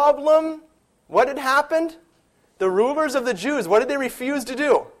the problem? What had happened? The rulers of the Jews, what did they refuse to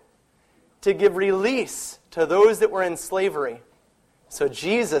do? To give release to those that were in slavery. So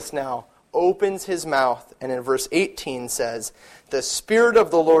Jesus now opens his mouth and in verse 18 says, "The Spirit of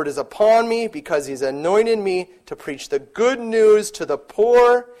the Lord is upon me because he's anointed me to preach the good news to the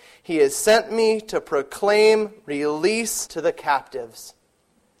poor. He has sent me to proclaim release to the captives,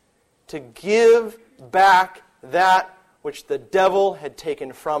 to give back that which the devil had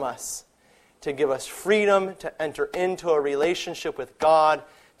taken from us, to give us freedom to enter into a relationship with God,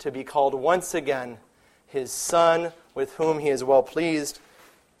 to be called once again his Son with whom he is well pleased."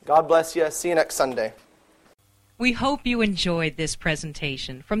 God bless you. See you next Sunday. We hope you enjoyed this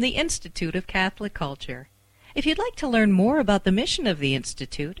presentation from the Institute of Catholic Culture. If you'd like to learn more about the mission of the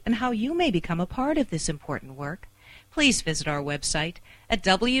Institute and how you may become a part of this important work, please visit our website at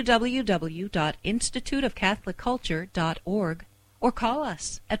www.instituteofcatholicculture.org or call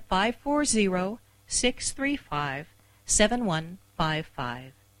us at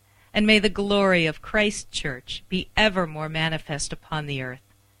 540-635-7155. And may the glory of Christ Church be ever more manifest upon the earth.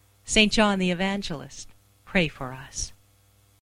 St. John the Evangelist, pray for us.